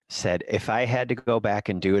said, if I had to go back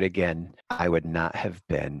and do it again, I would not have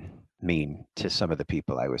been mean to some of the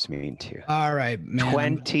people I was mean to. All right, man.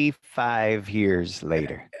 25 years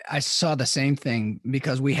later. I saw the same thing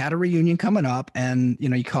because we had a reunion coming up and,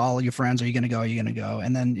 you call your friends, are you going to go? Are you going to go?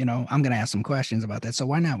 And then, I'm going to ask some questions about that. So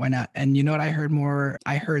why not? Why not? And you know what I heard more?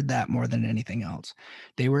 I heard that more than anything else.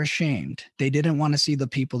 They were ashamed. They didn't want to see the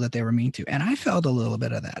people that they were mean to. And I felt a little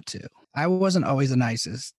bit of that too. I wasn't always the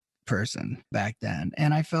nicest person back then.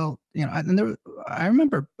 And I felt, I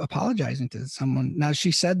remember apologizing to someone. Now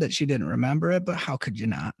she said that she didn't remember it, but how could you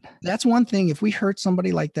not? That's one thing. If we hurt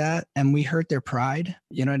somebody like that and we hurt their pride,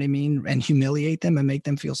 you know what I mean? And humiliate them and make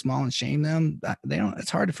them feel small and shame them,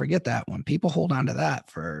 it's hard to forget that one. People hold on to that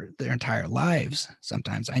for their entire lives.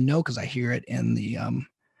 Sometimes I know, because I hear it in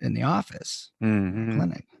the office,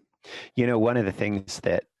 clinic. One of the things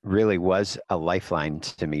that really was a lifeline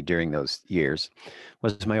to me during those years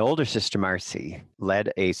was my older sister, Marcy,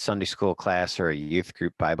 led a Sunday school class or a youth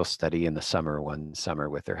group Bible study in the summer, one summer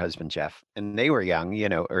with her husband, Jeff. And they were young,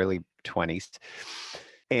 early 20s.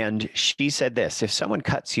 And she said this: if someone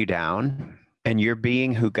cuts you down, and you're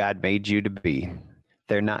being who God made you to be,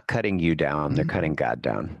 they're not cutting you down, they're cutting God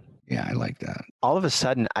down. Yeah, I like that. All of a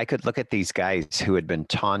sudden, I could look at these guys who had been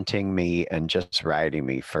taunting me and just riding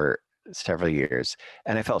me for several years,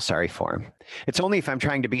 and I felt sorry for them. It's only if I'm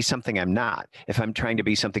trying to be something I'm not, if I'm trying to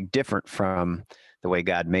be something different from the way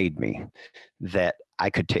God made me, that I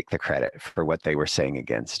could take the credit for what they were saying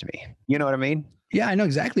against me. You know what I mean? Yeah, I know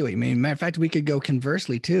exactly what you mean. Matter of fact, we could go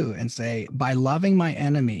conversely too and say, by loving my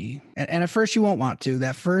enemy, and at first you won't want to,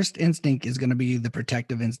 that first instinct is going to be the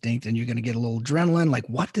protective instinct, and you're going to get a little adrenaline, like,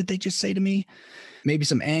 what did they just say to me? Maybe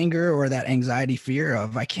some anger or that anxiety, fear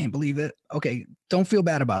of, I can't believe it. Okay, don't feel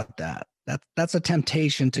bad about that. That's a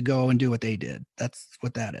temptation to go and do what they did. That's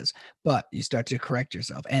what that is. But you start to correct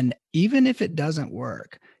yourself. And even if it doesn't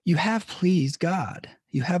work, you have pleased God.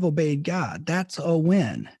 You have obeyed God. That's a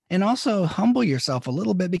win. And also humble yourself a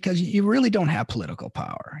little bit, because you really don't have political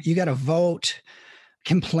power. You got to vote.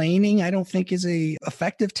 Complaining, I don't think, is a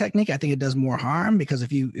effective technique. I think it does more harm, because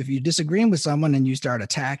if you disagreeing with someone and you start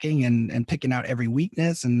attacking and picking out every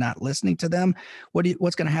weakness and not listening to them,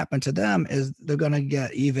 what's going to happen to them is they're going to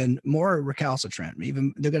get even more recalcitrant.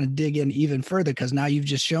 They're going to dig in even further, because now you've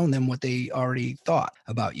just shown them what they already thought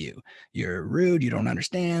about you. You're rude. You don't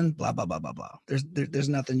understand. Blah blah blah blah blah. There's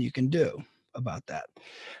nothing you can do about that.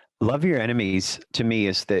 Love your enemies, to me,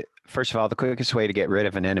 is the first of all, the quickest way to get rid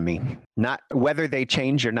of an enemy, not whether they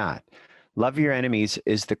change or not. Love your enemies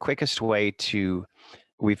is the quickest way to,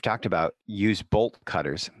 we've talked about, use bolt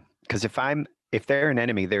cutters. Because if they're an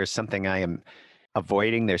enemy, there's something I am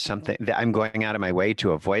avoiding. There's something that I'm going out of my way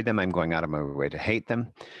to avoid them. I'm going out of my way to hate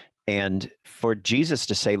them. And for Jesus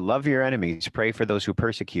to say, love your enemies, pray for those who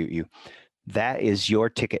persecute you, that is your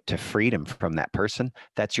ticket to freedom from that person.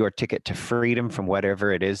 That's your ticket to freedom from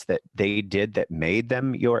whatever it is that they did that made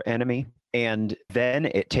them your enemy. And then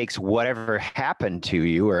it takes whatever happened to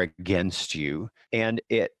you or against you, and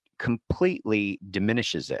it completely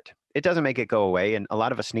diminishes it. It doesn't make it go away. And a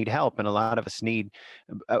lot of us need help, and a lot of us need,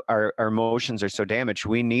 our emotions are so damaged.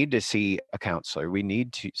 We need to see a counselor. We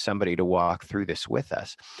need somebody to walk through this with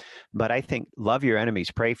us. But I think love your enemies,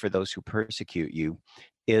 pray for those who persecute you,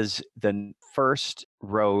 is the first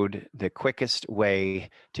road, the quickest way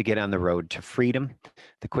to get on the road to freedom,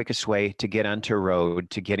 the quickest way to get onto a road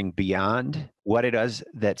to getting beyond what it is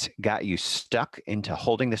that's got you stuck into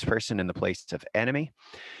holding this person in the place of enemy.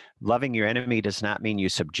 Loving your enemy does not mean you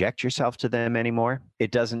subject yourself to them anymore.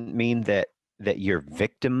 It doesn't mean that you're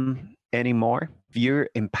victim anymore. If you're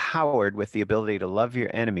empowered with the ability to love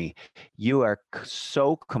your enemy, you are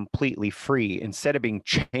so completely free. Instead of being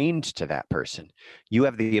chained to that person, you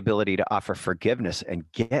have the ability to offer forgiveness and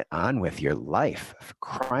get on with your life,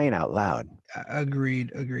 crying out loud.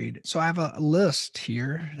 Agreed. So I have a list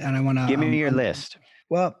here, and I want to give me your list.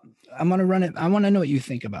 Well, I'm going to run it. I want to know what you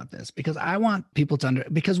think about this, because I want people to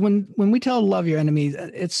because when we tell love your enemies,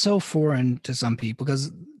 it's so foreign to some people,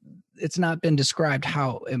 because it's not been described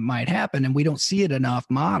how it might happen, and we don't see it enough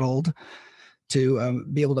modeled to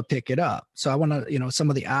be able to pick it up. So I want to, some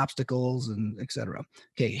of the obstacles and et cetera.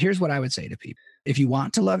 Okay, here's what I would say to people. If you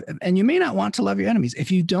want to love, and you may not want to love your enemies.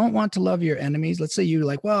 If you don't want to love your enemies, let's say you're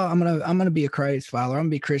like, well, I'm going to be a Christ follower. I'm going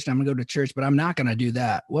to be Christian. I'm going to go to church, but I'm not going to do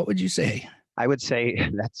that. What would you say? I would say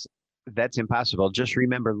that's impossible. Just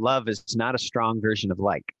remember, love is not a strong version of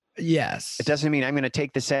like. Yes. It doesn't mean I'm going to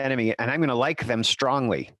take this enemy and I'm going to like them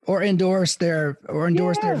strongly. Or endorse their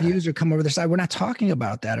views or come over their side. We're not talking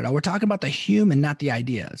about that at all. We're talking about the human, not the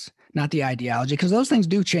ideas, not the ideology, because those things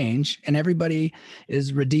do change and everybody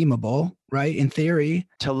is redeemable, right? In theory.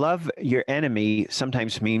 To love your enemy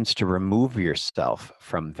sometimes means to remove yourself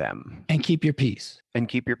from them. And keep your peace. And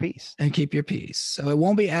keep your peace. And keep your peace. So it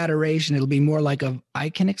won't be adoration. It'll be more like I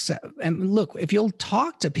can accept. And look, if you'll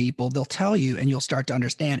talk to people, they'll tell you and you'll start to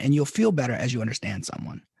understand, and you'll feel better as you understand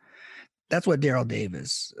someone. That's what Daryl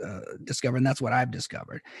Davis discovered. And that's what I've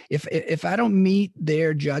discovered. If I don't meet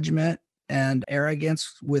their judgment and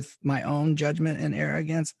arrogance with my own judgment and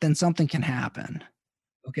arrogance, then something can happen.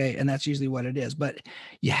 Okay. And that's usually what it is. But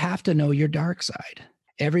you have to know your dark side.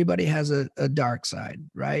 Everybody has a dark side,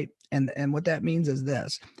 right? And what that means is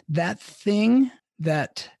this: that thing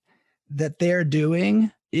that they're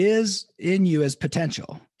doing is in you as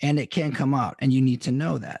potential, and it can come out, and you need to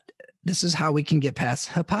know that. This is how we can get past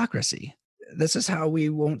hypocrisy. This is how we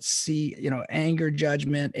won't see, anger,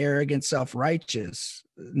 judgment, arrogance,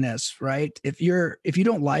 self-righteousness, right? If you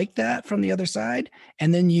don't like that from the other side,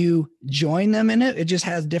 and then you join them in it, it just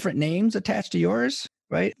has different names attached to yours,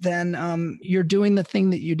 right? Then you're doing the thing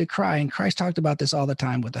that you decry. And Christ talked about this all the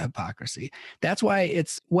time with the hypocrisy. That's why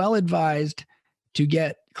it's well advised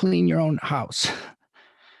to clean your own house,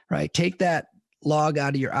 right? Take that log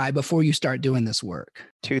out of your eye before you start doing this work?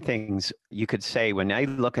 Two things you could say when I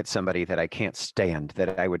look at somebody that I can't stand,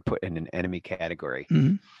 that I would put in an enemy category.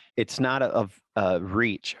 Mhm. It's not of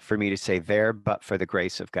reach for me to say there, but for the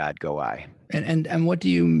grace of God go I. And what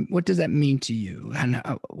does that mean to you? And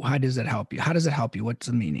how does it help you? How does it help you? What's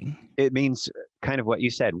the meaning? It means kind of what you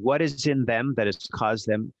said. What is in them that has caused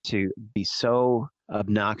them to be so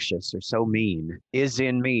obnoxious or so mean is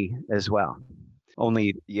in me as well.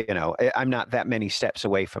 Only, I'm not that many steps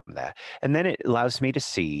away from that. And then it allows me to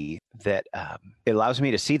see that, it allows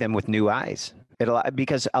me to see them with new eyes.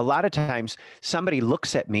 Because a lot of times somebody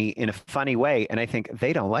looks at me in a funny way and I think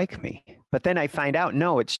they don't like me. But then I find out,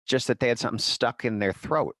 no, it's just that they had something stuck in their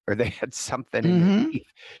throat, or they had something in their teeth,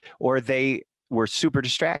 or they were super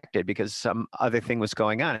distracted because some other thing was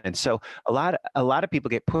going on. And so a lot of people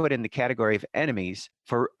get put in the category of enemies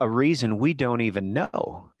for a reason we don't even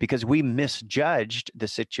know, because we misjudged the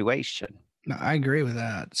situation. No, I agree with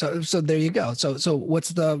that. So there you go. So what's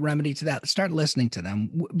the remedy to that? Start listening to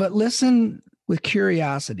them, but listen with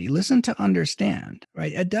curiosity, listen to understand,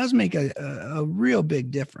 right? It does make a real big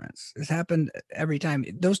difference. It's happened every time.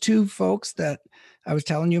 Those two folks that I was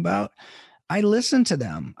telling you about, I listen to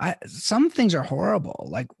them. Some things are horrible.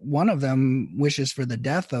 Like one of them wishes for the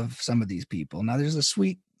death of some of these people. Now there's a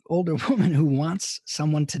sweet older woman who wants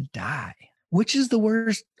someone to die. Which is the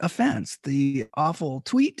worst offense, the awful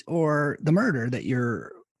tweet or the murder that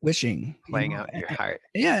you're wishing? Playing out your heart.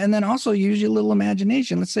 Yeah. And then also use your little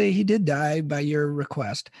imagination. Let's say he did die by your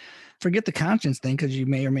request. Forget the conscience thing, because you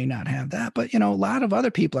may or may not have that. But, a lot of other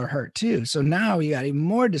people are hurt too. So now you got even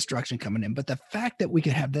more destruction coming in. But the fact that we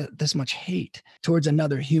could have this much hate towards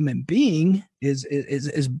another human being is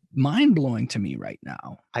mind-blowing to me right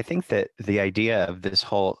now. I think that the idea of this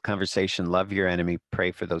whole conversation, love your enemy,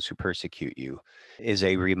 pray for those who persecute you, is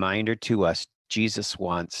a reminder to us Jesus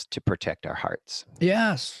wants to protect our hearts.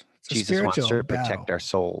 Yes. Jesus wants to protect our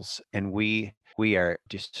souls, and we are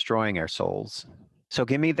destroying our souls. So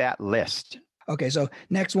give me that list. Okay, so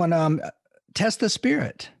next one, test the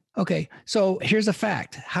spirit. Okay, so here's a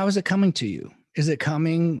fact. How is it coming to you? Is it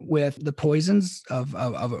coming with the poisons of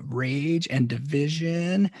rage and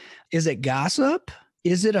division? Is it gossip?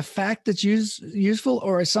 Is it a fact that's useful,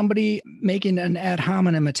 or is somebody making an ad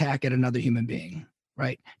hominem attack at another human being,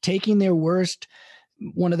 right? Taking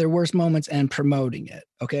one of their worst moments and promoting it.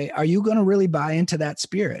 Okay. Are you going to really buy into that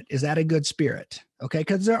spirit? Is that a good spirit? Okay.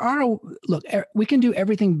 Because we can do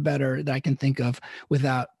everything better that I can think of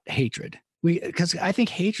without hatred. Because I think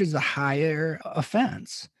hatred is a higher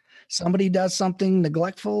offense. Somebody does something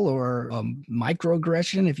neglectful or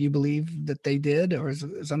microaggression, if you believe that they did, or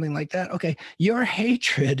something like that. Okay. Your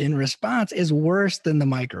hatred in response is worse than the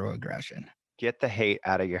microaggression. Get the hate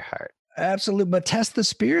out of your heart. Absolutely. But test the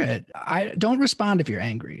spirit. I don't respond if you're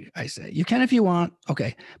angry. I say you can if you want.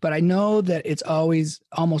 Okay. But I know that it's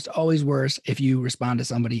almost always worse if you respond to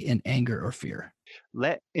somebody in anger or fear.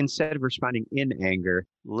 Instead of responding in anger,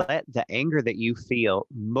 let the anger that you feel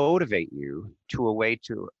motivate you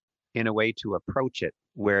in a way to approach it,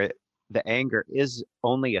 where the anger is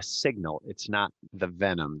only a signal. It's not the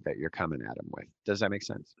venom that you're coming at them with. Does that make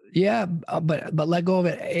sense? Yeah, but let go of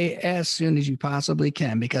it as soon as you possibly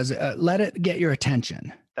can, because let it get your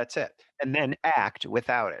attention. That's it. And then act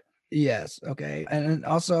without it. Yes. Okay. And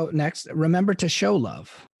also next, remember to show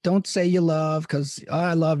love. Don't say you love because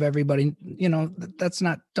I love everybody.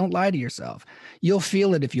 Don't lie to yourself. You'll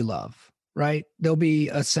feel it if you love, right? There'll be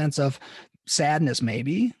a sense of sadness,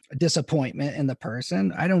 maybe a disappointment in the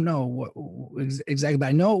person. I don't know what exactly, but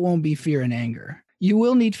I know it won't be fear and anger. You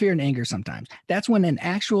will need fear and anger sometimes. That's when an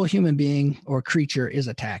actual human being or creature is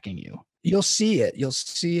attacking you. You'll see it. You'll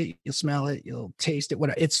smell it. You'll taste it.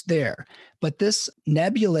 It's there. But this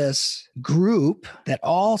nebulous group that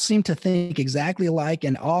all seem to think exactly alike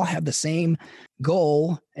and all have the same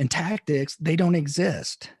goal and tactics, they don't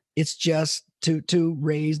exist. It's just to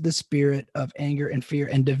raise the spirit of anger and fear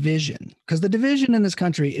and division. Because the division in this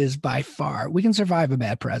country is by far, we can survive a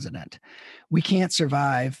bad president. We can't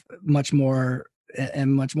survive much more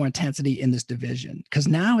intensity in this division, because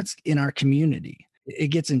now it's in our community. It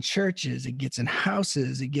gets in churches, it gets in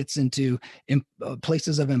houses, it gets into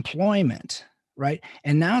places of employment, right?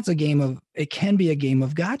 And now it can be a game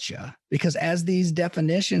of gotcha, because as these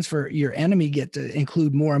definitions for your enemy get to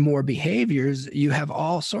include more and more behaviors, you have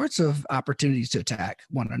all sorts of opportunities to attack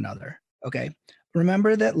one another. Okay.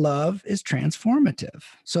 Remember that love is transformative.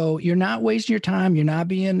 So you're not wasting your time. You're not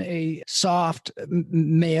being a soft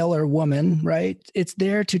male or woman, right? It's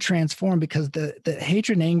there to transform, because the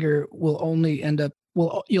hatred and anger will only end up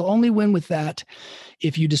Well, you'll only win with that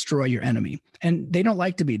if you destroy your enemy, and they don't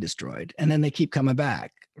like to be destroyed, and then they keep coming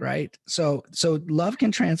back, right? So love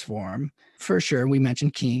can transform for sure. We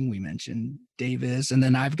mentioned King, we mentioned Davis, and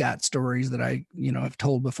then I've got stories that I have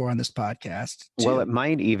told before on this podcast too. Well, it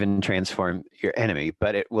might even transform your enemy,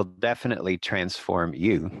 but it will definitely transform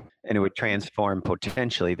you, and it would transform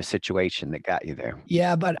potentially the situation that got you there.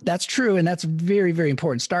 Yeah, but that's true, and that's very, very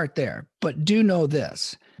important. Start there, but do know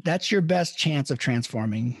this: that's your best chance of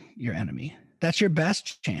transforming your enemy. That's your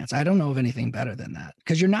best chance. I don't know of anything better than that,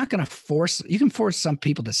 because you're not going to you can force some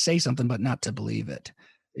people to say something, but not to believe it,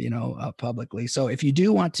 publicly. So if you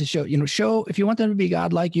do want to show, if you want them to be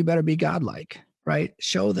godlike, you better be godlike, right?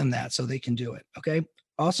 Show them that so they can do it. Okay.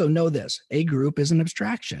 Also know this: a group is an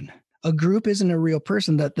abstraction. A group isn't a real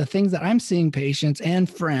person. That the things that I'm seeing patients and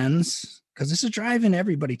friends, because this is driving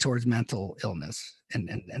everybody towards mental illness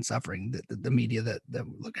and suffering. The media that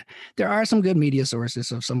look at. There are some good media sources.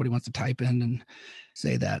 So if somebody wants to type in and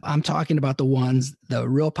say that, I'm talking about the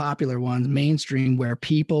real popular ones, mainstream, where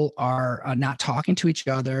people are not talking to each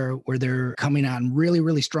other, where they're coming on really,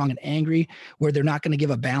 really strong and angry, where they're not going to give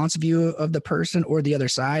a balanced view of the person or the other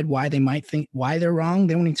side, why they might think why they're wrong.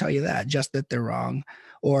 They won't even tell you that, just that they're wrong.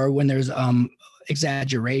 Or when there's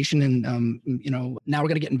exaggeration and, now we're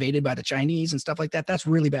going to get invaded by the Chinese and stuff like that. That's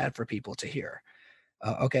really bad for people to hear.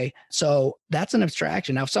 Okay. So that's an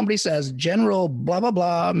abstraction. Now, if somebody says General blah, blah,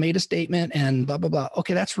 blah made a statement and blah, blah, blah.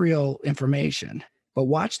 Okay. That's real information, but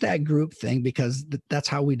watch that group thing, because that's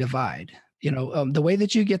how we divide. The way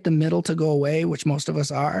that you get the middle to go away, which most of us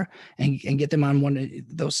are, and get them on one of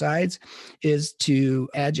those sides, is to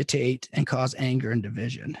agitate and cause anger and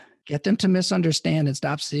division. Get them to misunderstand and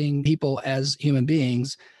stop seeing people as human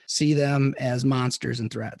beings, see them as monsters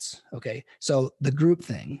and threats. Okay. So the group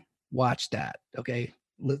thing, watch that. Okay.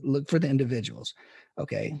 Look for the individuals.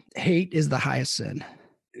 Okay. Hate is the highest sin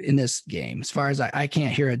in this game. As far as I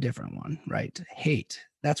can't hear a different one, right? Hate.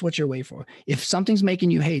 That's what you're waiting for. If something's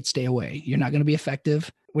making you hate, stay away. You're not going to be effective.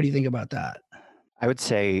 What do you think about that? I would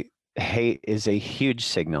say hate is a huge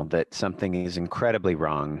signal that something is incredibly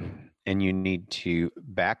wrong, and you need to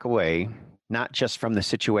back away, not just from the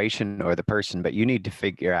situation or the person, but you need to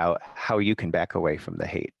figure out how you can back away from the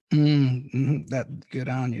hate. That good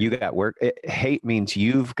on you. You got work. Hate means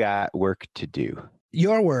you've got work to do.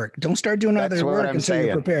 Your work. Don't start doing That's other what work I'm until saying.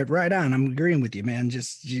 you're prepared. Right on. I'm agreeing with you, man.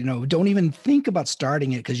 Just, don't even think about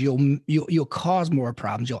starting it, because you'll cause more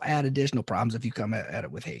problems. You'll add additional problems if you come at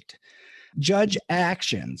it with hate. Judge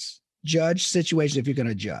actions, judge situations if you're going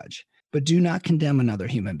to judge, but do not condemn another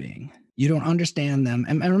human being. You don't understand them.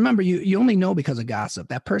 And remember, you only know because of gossip.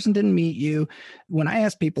 That person didn't meet you. When I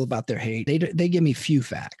ask people about their hate, they give me few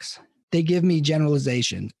facts. They give me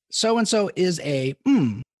generalization. So-and-so is a,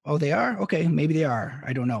 oh, they are? Okay, maybe they are.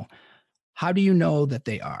 I don't know. How do you know that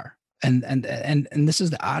they are? And this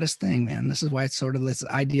is the oddest thing, man. This is why it's sort of this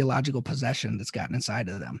ideological possession that's gotten inside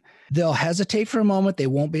of them. They'll hesitate for a moment. They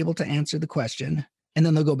won't be able to answer the question, and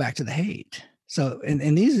then they'll go back to the hate. So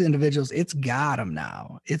in these individuals, it's got them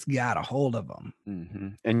now. It's got a hold of them. Mm-hmm.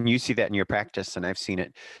 And you see that in your practice, and I've seen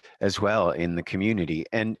it as well in the community.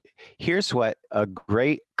 And here's what a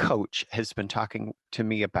great coach has been talking to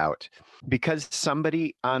me about. Because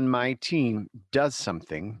somebody on my team does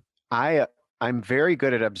something, I'm very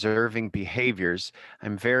good at observing behaviors.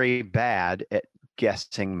 I'm very bad at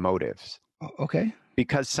guessing motives. Okay.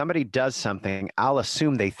 Because somebody does something, I'll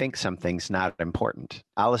assume they think something's not important.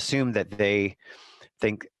 I'll assume that they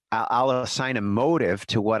think, I'll assign a motive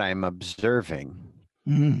to what I'm observing,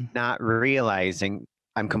 not realizing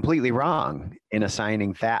I'm completely wrong in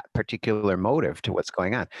assigning that particular motive to what's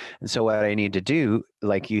going on. And so what I need to do,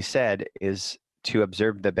 like you said, is to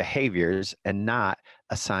observe the behaviors and not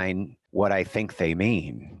assign what I think they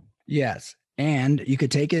mean. Yes. And you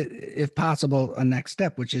could take it, if possible, a next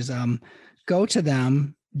step, which is go to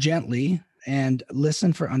them gently and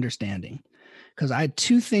listen for understanding. Because I had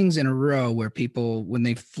two things in a row where people, when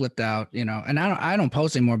they flipped out, and I don't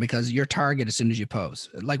post anymore because you're target as soon as you post.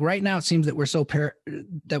 Like right now, it seems that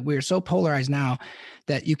we're so polarized now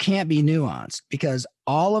that you can't be nuanced, because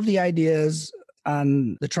all of the ideas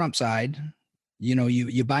on the Trump side,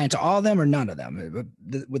 you buy into all of them or none of them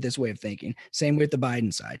with this way of thinking. Same with the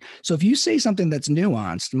Biden side. So if you say something that's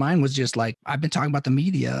nuanced, mine was just like, I've been talking about the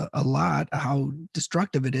media a lot, how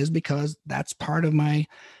destructive it is, because that's part of my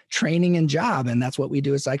training and job. And that's what we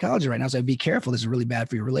do as psychology right now. So be careful. This is really bad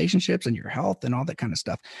for your relationships and your health and all that kind of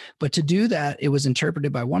stuff. But to do that, it was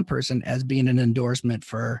interpreted by one person as being an endorsement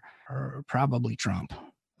for probably Trump.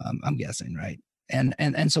 I'm guessing, right?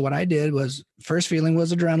 And so what I did was, first feeling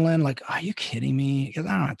was adrenaline, like, are you kidding me? Because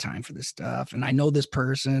I don't have time for this stuff. And I know this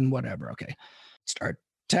person, whatever. Okay. start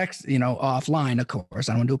text, offline, of course.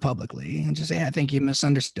 I don't do it publicly, and just say, "Hey, I think you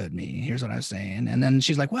misunderstood me. Here's what I was saying." And then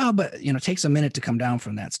she's like, "Well, but it takes a minute to come down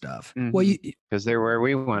from that stuff." Well, because they're where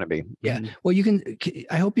we want to be. Yeah. Well,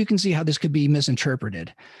 I hope you can see how this could be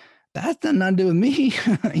misinterpreted. That's nothing to do with me.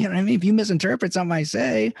 You know what I mean? If you misinterpret something I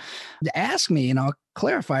say, ask me and I'll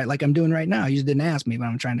clarify it like I'm doing right now. You didn't ask me, but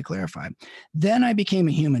I'm trying to clarify. Then I became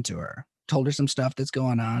a human to her, told her some stuff that's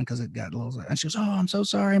going on because it got a little, and she goes, "Oh, I'm so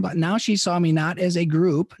sorry." But now she saw me not as a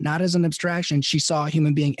group, not as an abstraction. She saw a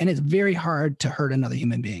human being, and it's very hard to hurt another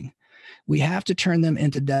human being. We have to turn them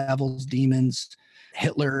into devils, demons,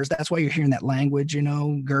 Hitlers. That's why you're hearing that language,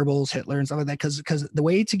 Goebbels, Hitler, and stuff like that. Because the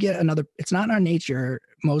way to get it's not in our nature,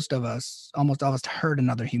 almost all of us, to hurt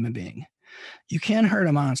another human being. You can hurt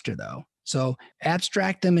a monster, though. So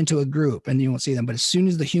abstract them into a group and you won't see them. But as soon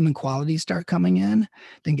as the human qualities start coming in,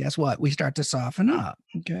 then guess what? We start to soften up.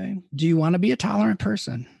 Okay. Do you want to be a tolerant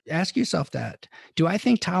person? Ask yourself that. Do I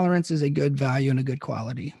think tolerance is a good value and a good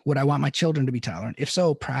quality? Would I want my children to be tolerant? If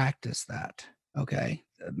so, practice that. Okay.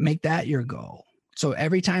 Make that your goal. So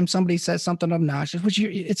every time somebody says something obnoxious,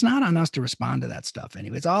 it's not on us to respond to that stuff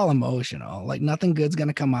anyway. It's all emotional. Like nothing good's going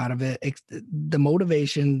to come out of it. The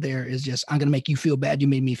motivation there is just, I'm going to make you feel bad. You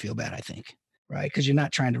made me feel bad, I think. Right? Because you're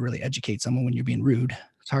not trying to really educate someone when you're being rude.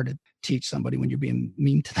 It's hard to teach somebody when you're being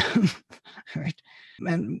mean to them. Right?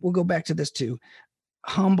 And we'll go back to this too.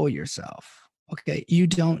 Humble yourself. Okay. You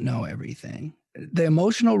don't know everything. The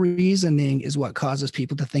emotional reasoning is what causes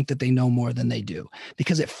people to think that they know more than they do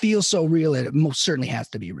because it feels so real. It most certainly has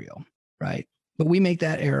to be real, right? But we make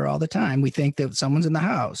that error all the time. We think that someone's in the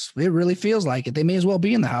house. It really feels like it. They may as well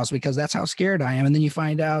be in the house because that's how scared I am. And then you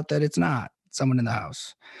find out that it's not someone in the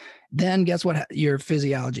house. Then guess what? Your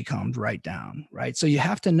physiology comes right down, right? So you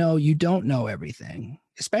have to know you don't know everything,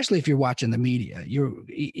 especially if you're watching the media. You're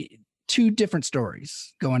two different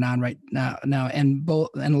stories going on right now, and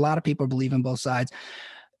a lot of people believe in both sides.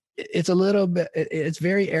 It's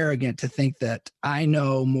very arrogant to think that I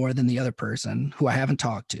know more than the other person who I haven't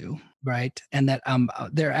talked to, right? And that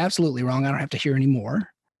they're absolutely wrong. I don't have to hear any more.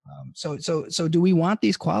 So do we want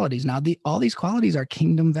these qualities? Now, all these qualities are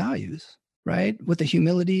kingdom values, right? With the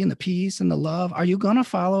humility and the peace and the love. Are you going to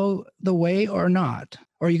follow the way or not?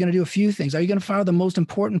 Or are you going to do a few things? Are you going to follow the most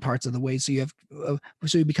important parts of the way so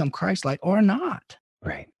you become Christ-like or not?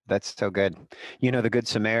 Right. That's so good. The Good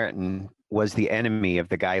Samaritan was the enemy of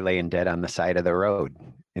the guy laying dead on the side of the road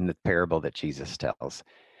in the parable that Jesus tells.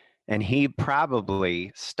 And he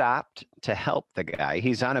probably stopped to help the guy.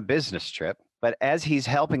 He's on a business trip, but as he's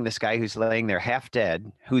helping this guy who's laying there half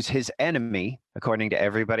dead, who's his enemy, according to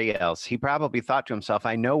everybody else, he probably thought to himself,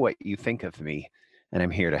 I know what you think of me, and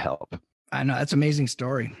I'm here to help. I know. That's an amazing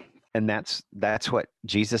story. And that's what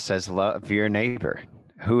Jesus says, love your neighbor.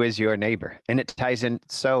 Who is your neighbor? And it ties in.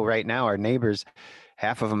 So right now, our neighbors,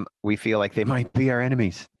 half of them, we feel like they might be our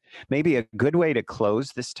enemies. Maybe a good way to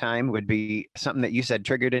close this time would be something that you said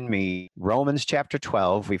triggered in me. Romans chapter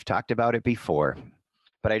 12. We've talked about it before,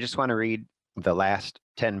 but I just want to read the last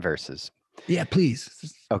 10 verses. Yeah,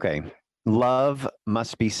 please. Okay. Love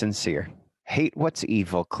must be sincere. Hate what's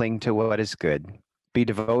evil. Cling to what is good. Be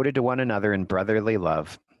devoted to one another in brotherly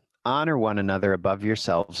love. Honor one another above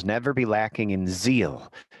yourselves. Never be lacking in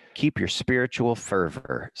zeal. Keep your spiritual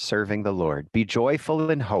fervor, serving the Lord. Be joyful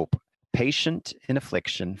in hope, patient in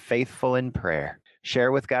affliction, faithful in prayer.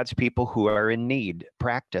 Share with God's people who are in need.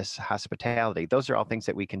 Practice hospitality. Those are all things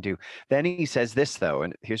that we can do. Then he says this, though,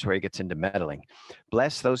 and here's where he gets into meddling.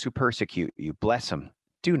 Bless those who persecute you. Bless them.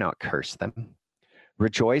 Do not curse them.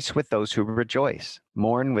 Rejoice with those who rejoice.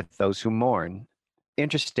 Mourn with those who mourn.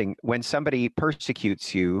 Interesting. When somebody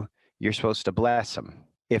persecutes you, you're supposed to bless them.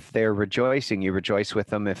 If they're rejoicing, you rejoice with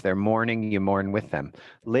them. If they're mourning, you mourn with them.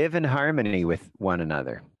 Live in harmony with one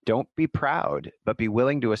another. Don't be proud, but be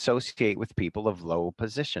willing to associate with people of low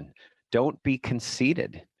position. Don't be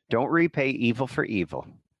conceited. Don't repay evil for evil.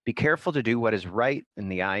 Be careful to do what is right in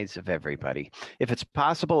the eyes of everybody. If it's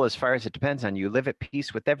possible, as far as it depends on you, live at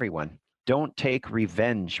peace with everyone. Don't take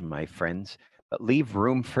revenge, my friends, but leave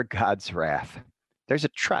room for God's wrath. There's a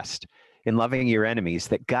trust in loving your enemies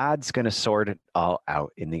that God's going to sort it all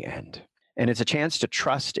out in the end. And it's a chance to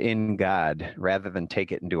trust in God rather than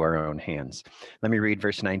take it into our own hands. Let me read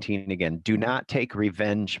verse 19 again. Do not take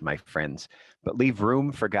revenge, my friends, but leave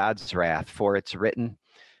room for God's wrath, for it's written,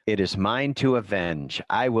 it is mine to avenge.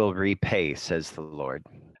 I will repay, says the Lord.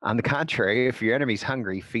 On the contrary, if your enemy's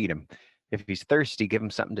hungry, feed him. If he's thirsty, give him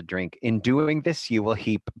something to drink. In doing this, you will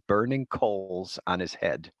heap burning coals on his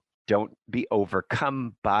head. Don't be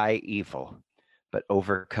overcome by evil, but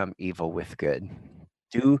overcome evil with good.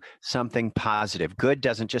 Do something positive. Good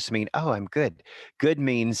doesn't just mean, oh, I'm good. Good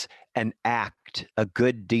means an act, a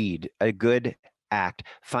good deed, a good act.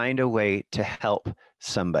 Find a way to help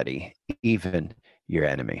somebody, even your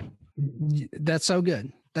enemy. That's so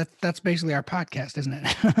good. That's basically our podcast, isn't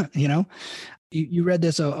it? You know, you read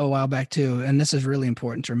this a while back too, and this is really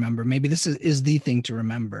important to remember. Maybe this is the thing to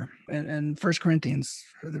remember. And 1 Corinthians,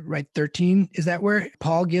 right, 13, is that where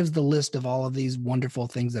Paul gives the list of all of these wonderful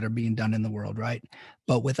things that are being done in the world, right?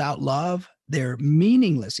 But without love, they're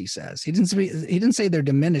meaningless, he says. He didn't say they're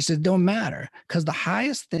diminished. It don't matter, because the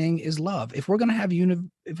highest thing is love. If we're going to have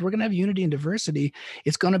unity and diversity,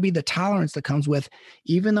 it's going to be the tolerance that comes with,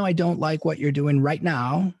 even though I don't like what you're doing right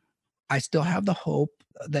now, I still have the hope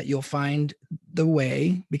that you'll find the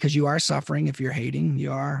way, because you are suffering. If you're hating,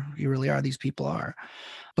 you really are. These people are,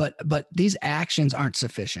 but these actions aren't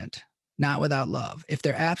sufficient. Not without love. If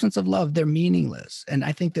they're absence of love, they're meaningless. And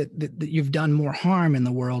I think that you've done more harm in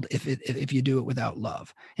the world if you do it without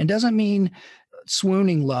love. And doesn't mean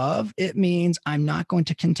swooning love. It means I'm not going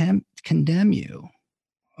to condemn you.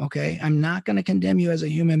 Okay. I'm not going to condemn you as a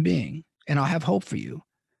human being, and I'll have hope for you.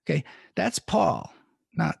 Okay. That's Paul,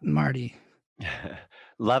 not Marty.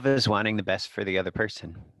 Love is wanting the best for the other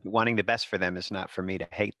person. Wanting the best for them is not for me to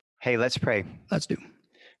hate. Hey, let's pray. Let's do.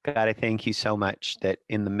 God, I thank you so much that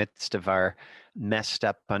in the midst of our messed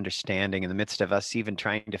up understanding, in the midst of us even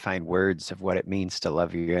trying to find words of what it means to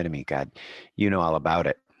love your enemy, God, you know all about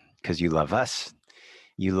it, because you love us.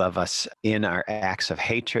 You love us in our acts of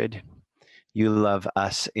hatred. You love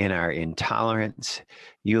us in our intolerance.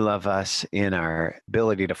 You love us in our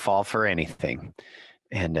ability to fall for anything.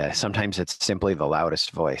 And sometimes it's simply the loudest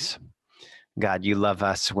voice. God, you love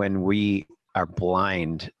us when we are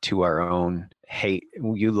blind to our own hate.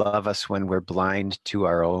 You love us when we're blind to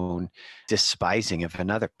our own despising of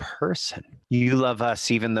another person. You love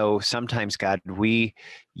us even though sometimes, God, we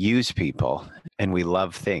use people and we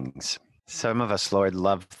love things. Some of us, Lord,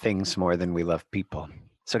 love things more than we love people.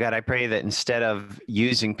 So God, I pray that instead of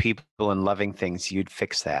using people and loving things, you'd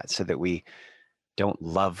fix that so that we don't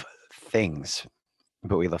love things,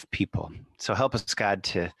 but we love people. So help us, God,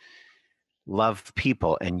 to love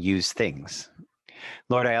people and use things.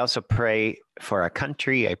 Lord, I also pray for our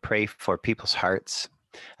country. I pray for people's hearts.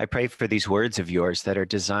 I pray for these words of yours that are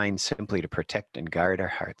designed simply to protect and guard our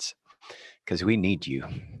hearts, because we need you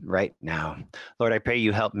right now. Lord, I pray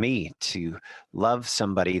you help me to love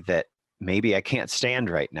somebody that maybe I can't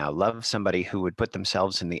stand right now. Love somebody who would put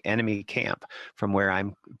themselves in the enemy camp from where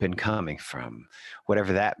I've been coming from,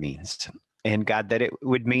 whatever that means. And God, that it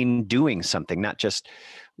would mean doing something, not just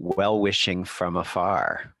well-wishing from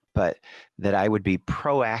afar, but that I would be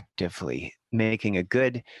proactively making a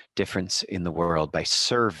good difference in the world by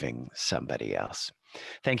serving somebody else.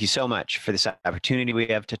 Thank you so much for this opportunity we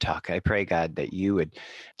have to talk. I pray, God, that you would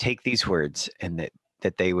take these words and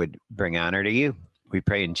that they would bring honor to you. We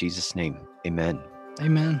pray in Jesus' name. Amen.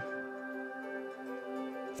 Amen.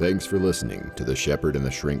 Thanks for listening to the Shepherd and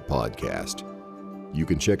the Shrink podcast. You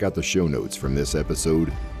can check out the show notes from this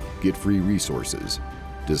episode, get free resources,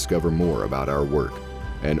 discover more about our work,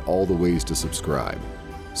 and all the ways to subscribe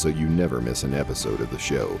so you never miss an episode of the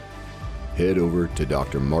show. Head over to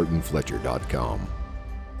drmartinfletcher.com.